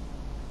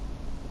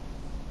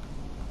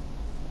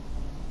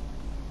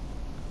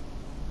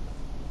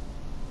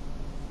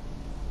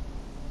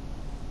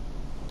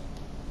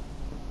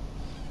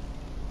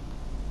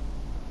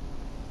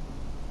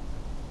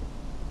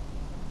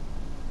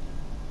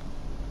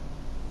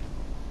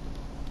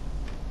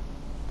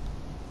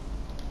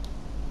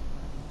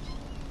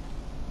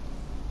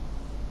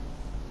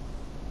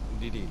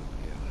リリーの部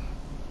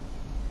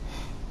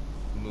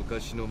屋、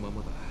昔のま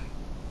まだ。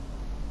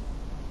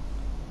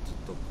ずっ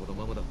とこの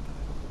ままだったらよか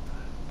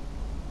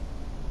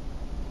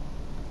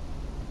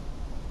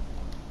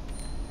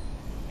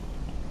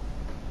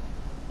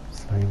っ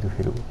サイド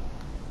フィルム。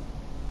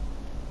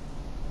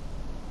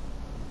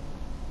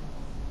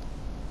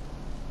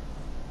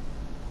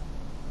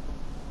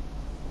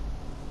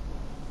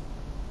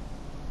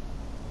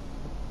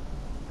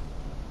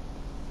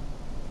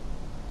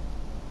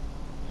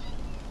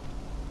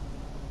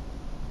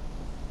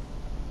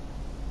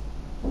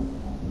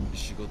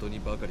仕事に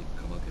ばかり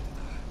かまけてた。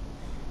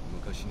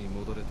昔に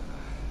戻れたら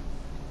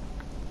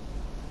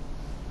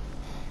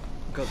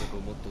家族を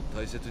もっと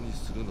大切に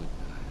するのにな。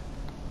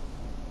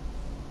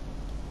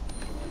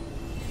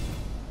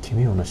奇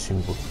妙なシ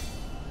ンボ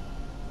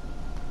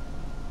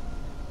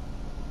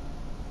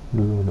ル、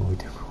ルームに置い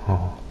てる。あ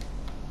あ、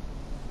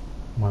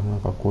前もな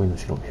んかこういうの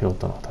拾っ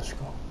たな、確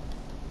か。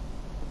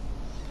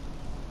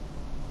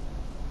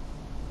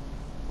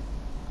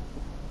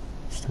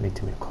下に行っ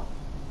てみるか。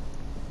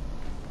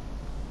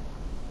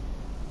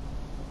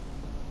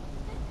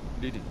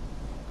リリー、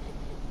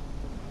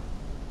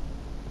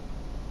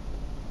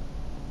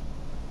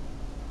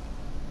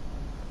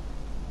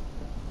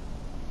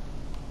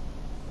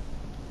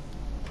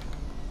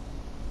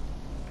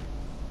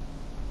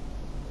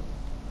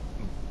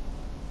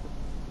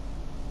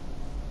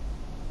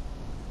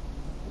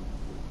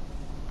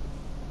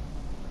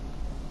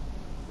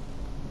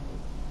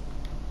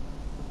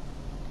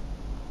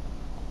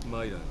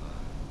マイラが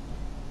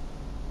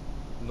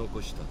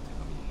残した手紙、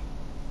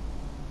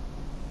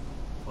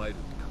ファイルに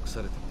隠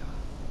されてい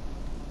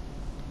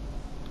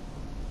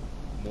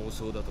た。妄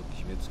想だと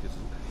決めつけず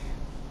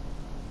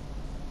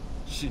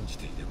信じ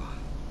ていれば。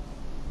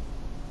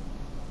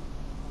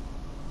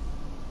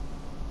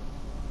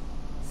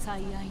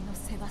最愛の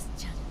セバス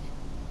チャンね。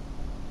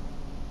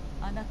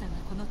あなたが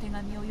この手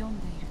紙を読ん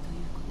でいると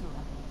いうことは、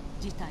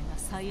事態が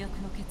最悪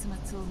の結末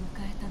を迎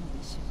えたの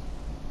でしょう。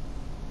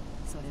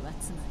それは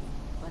つまり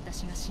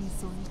私が真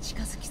相に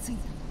近づきすぎ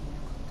たという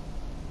こ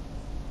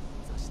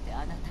と。そしてあ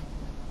なたには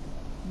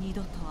二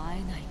度と会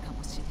えないか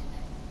もしれない。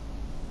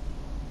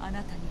あ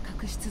なたに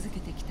隠し続け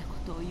てきたこ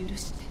とを許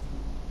して。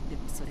で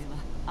もそれは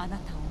あな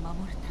たを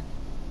守るため。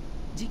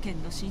事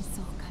件の真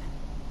相から、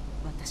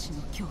私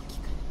の狂気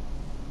か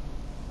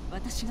ら。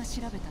私が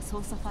調べた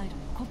捜査ファイル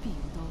のコピーを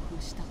同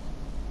封したわ。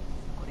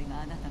これ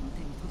があなたの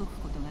手に届く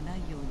ことがない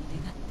ように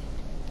願って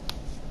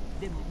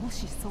いる。でもも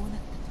しそうなった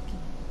時に、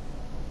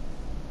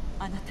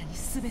あなたに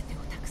全てを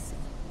託す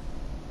わ。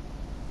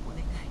お願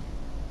い、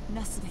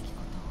なすべき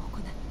ことを行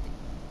って。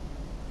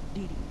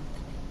リリーの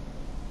ために、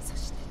そ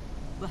して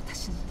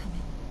私のため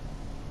に。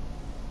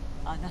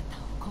あなたを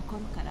心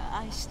から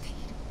愛している。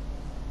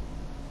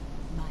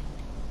マイル。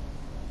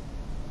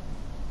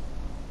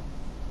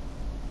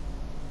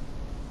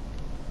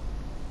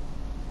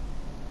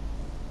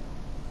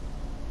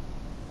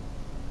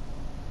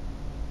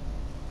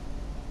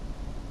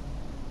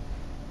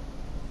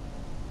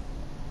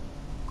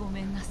ご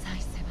めんなさい、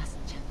セバス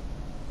チャン。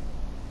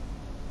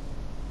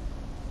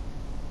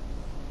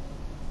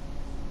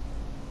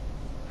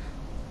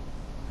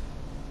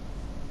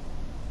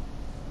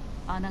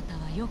あなた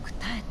はよく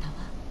耐えたわ。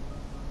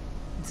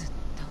ずっと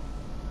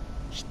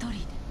一人で。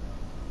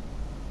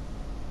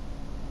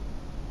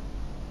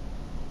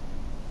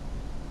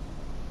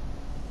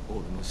俺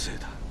のせい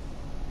だ。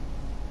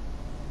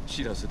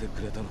知らせて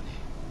くれたのに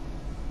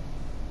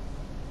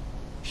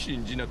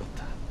信じなかっ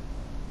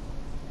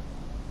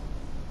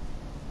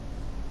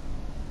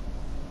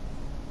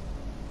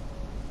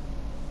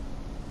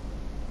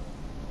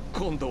た。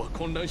今度は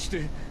混乱し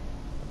て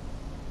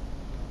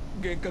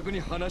厳格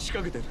に話し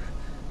かけてる。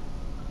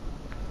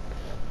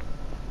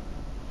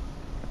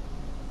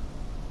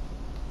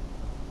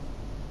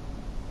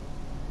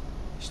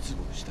失望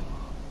したのは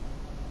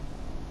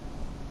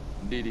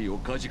リリーを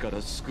火事か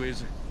ら救え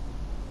ず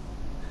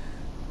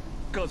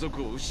家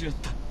族を失っ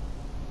た。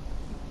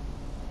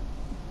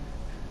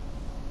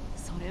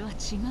それは違う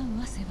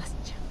わ、セバス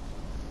チャン。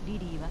リ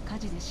リーは火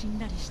事で死ん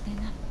だりしてない。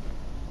も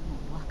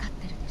う分かっ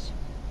てるでしょ。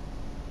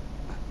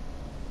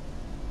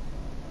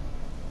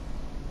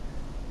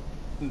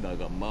だ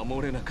が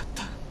守れなかっ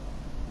た。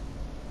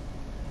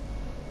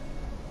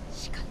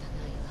仕方ないわ。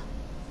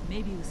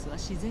メビウスは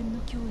自然の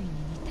脅威に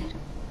似てる。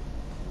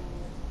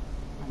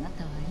あな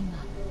たは今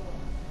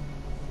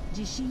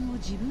自信を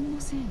自分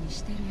のせいに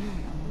してるような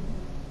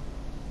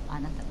もの。あ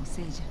なたの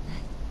せいじゃな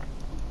い。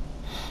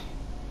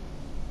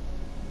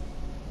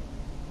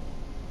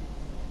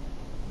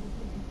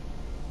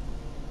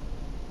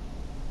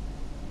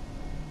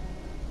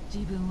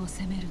自分を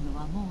責めるの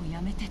はもう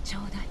やめてちょ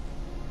うだい。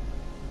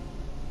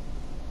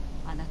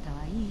あなた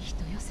はいい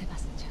人よ、セバ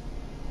スチャン。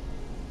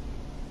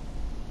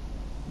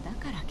だ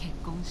から結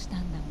婚した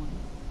んだもの。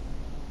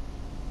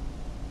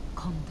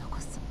今度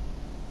こそ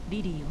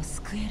リリーを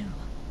救えるわ。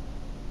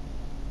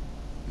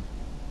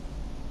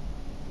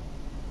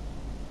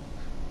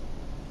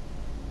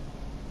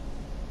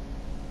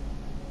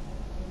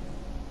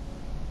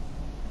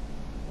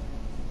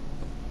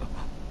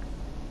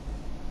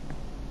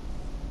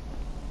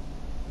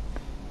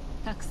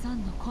たくさ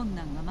んの困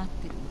難が待っ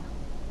てるわ。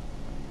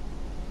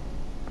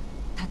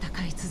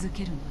戦い続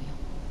けるのよ。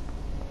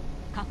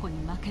過去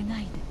に負けな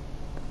いで。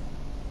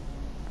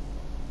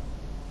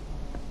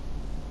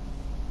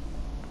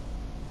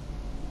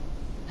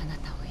あな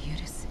たを許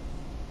す。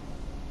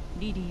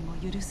リリーも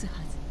許すは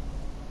ず。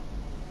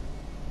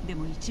で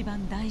も一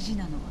番大事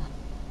なのは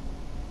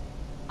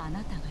あ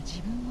なたが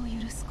自分を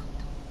許すこと。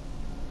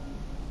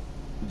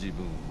自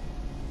分を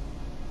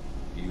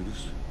許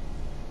す。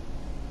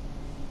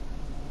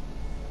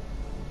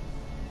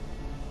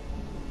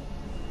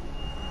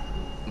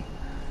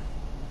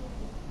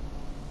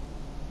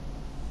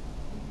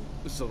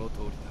その通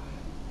りだ。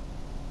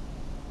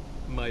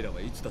マイラ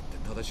はいつだって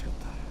正しかっ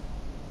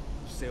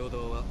た。セオド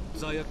アは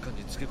罪悪感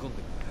につけ込んでく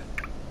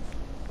る。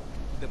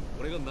でも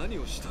俺が何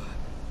をした？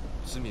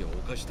罪を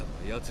犯したの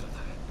は奴らだ。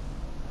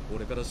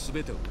俺から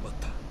全てを奪っ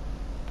た。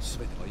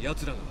全ては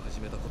奴らが始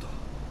めたこと。だが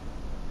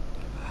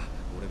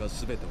俺が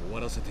全て終わ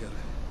らせてやる。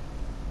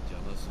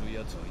邪魔する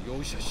奴は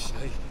容赦し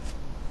ない。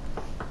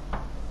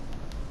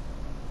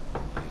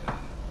マイラ、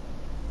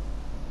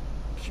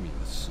君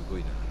はすご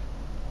いな。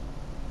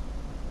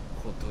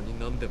本当に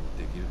何でも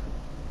できる。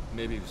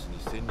メビウスに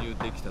潜入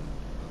できたのもう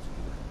なず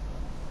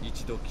ける。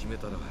一度決め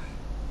たら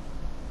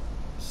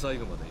最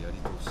後までやり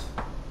通す。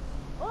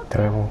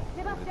誰も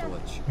俺とは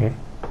違う。え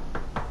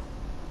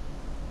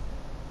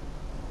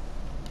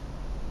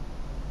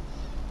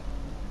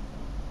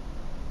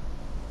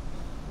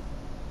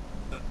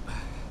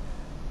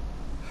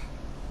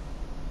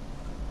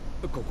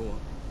ここは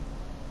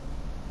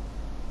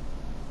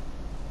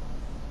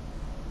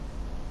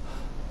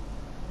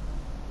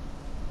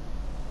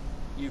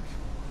ユキ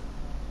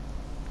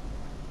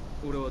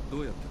コ、俺はど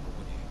うやってこ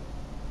こに？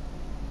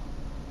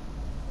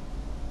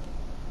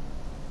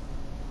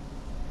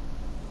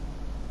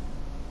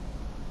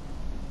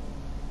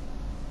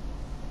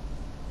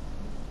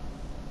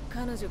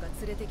彼女が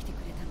連れてきてく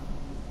れたの。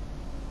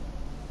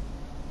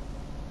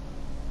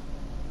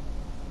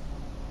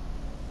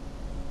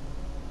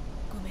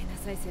ごめんな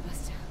さいセバ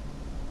スチ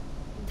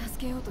ャン、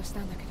助けようとした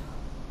んだけど。い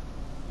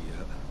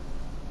や、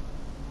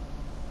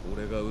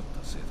俺が撃っ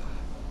たせいだ。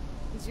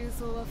銃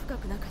創は深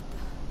くなかっ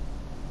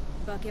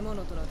た。化け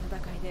物との戦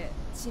いで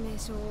致命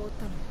傷を負っ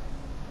たのよ。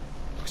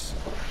くそ、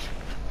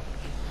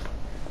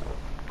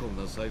こん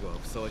な最後は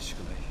ふさわしく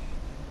な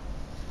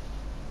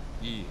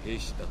い。いい兵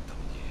士だったの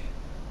に。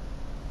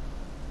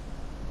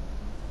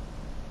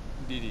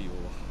リリーを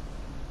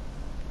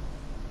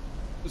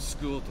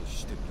救おうと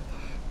してくれた。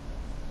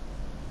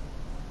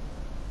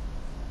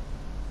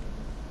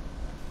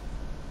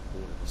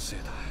俺のせい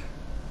だ。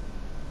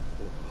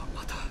俺は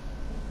また。違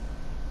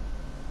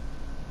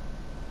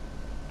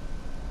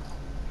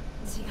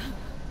う。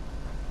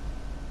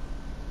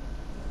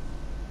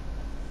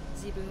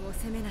自分を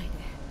責めないで。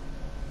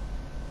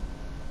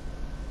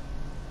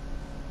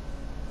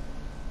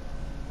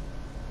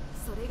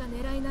それが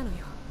狙いなの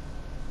よ。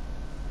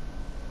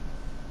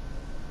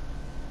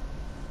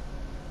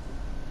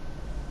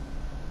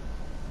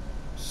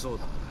そう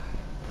だな、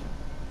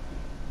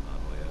あ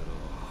の野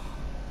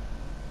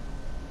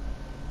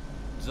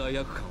郎。罪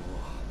悪感を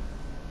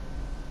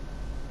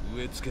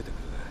植え付けてく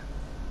る。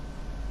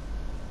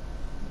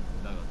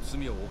だが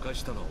罪を犯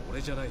したのは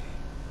俺じゃない。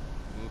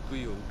報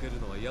いを受け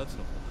るのは奴の方だ。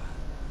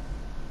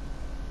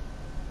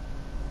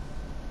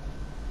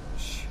よ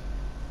し、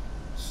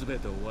全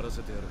て終わら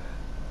せてやる。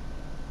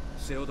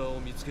セオダを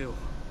見つけよう。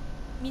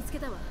見つけ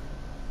たわ。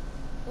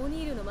オ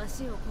ニールのマ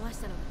シンを壊し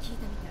たのが効い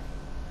たみたい。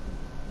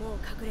もう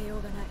隠れよ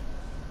うがない。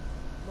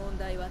問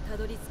題はた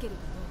どり着ける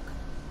かどうか。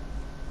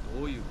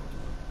どういうこ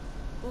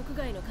とだ？屋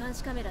外の監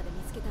視カメラで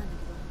見つけたんだけ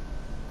ど、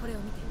これを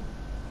見て。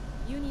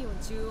ユニオン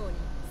中央に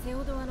セ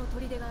オドアの砦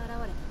が現れた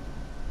の。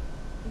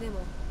でも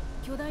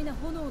巨大な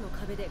炎の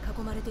壁で囲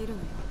まれているの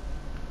よ。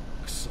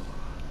くそ、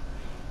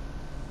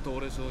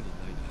通れそうに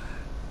ない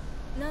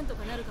な。なんと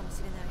かなるかもし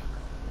れない。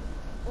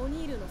オ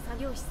ニールの作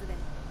業室で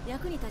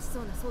役に立ち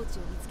そうな装置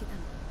を見つけた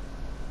の。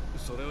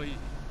それはいい。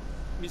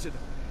見せてく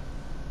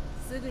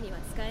れ。すぐには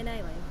使えな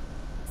いわよ。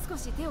少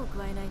し手を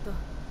加えないと。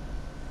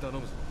頼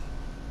むぞ。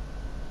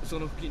そ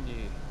の付近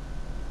に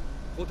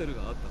ホテル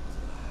があったは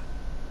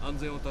ずだ。安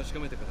全を確か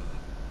めてから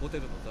ホテ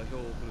ルの座標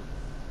を送る。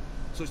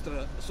そした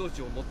ら装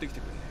置を持ってきて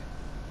くれ。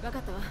分か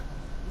ったわ。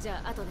じゃ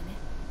あ後でね。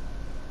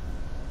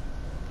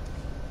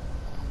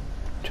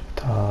チャプ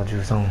ター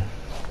13。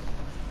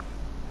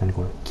何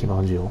これ、騎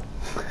馬城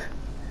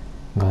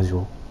牙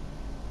城。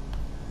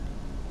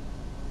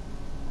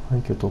廃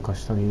墟と化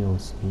したビルを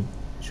進み、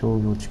商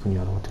業地区に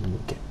現れている向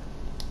け。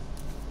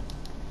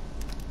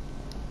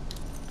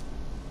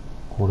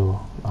これ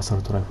はアサ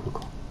ルトライフル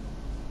か。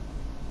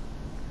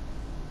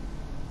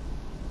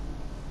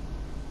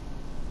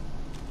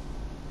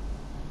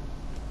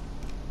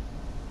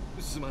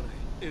すまない、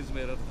エズ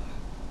メラル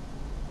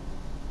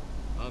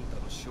ダ。あんた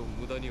の死を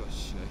無駄には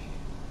しない。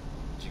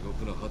地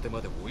獄の果て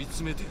まで追い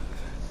詰めてやる。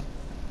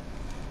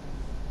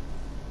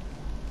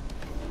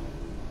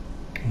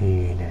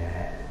いい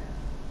ね。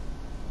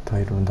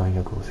大量の弾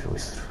薬を消費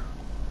する。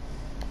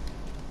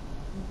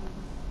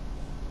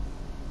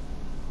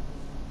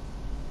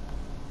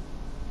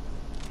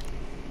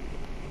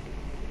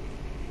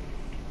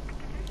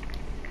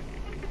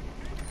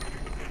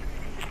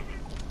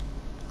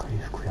回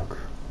復薬。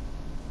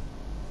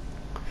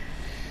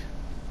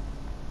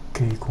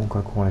今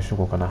回ここまでしと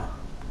こうかな。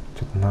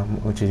ちょっと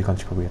1時間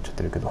近くやっちゃっ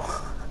てるけど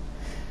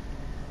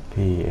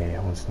本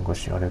日のご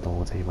視聴ありがとう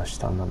ございまし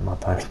た。ま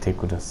た見て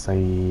くださ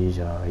い。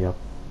じゃあ、やっ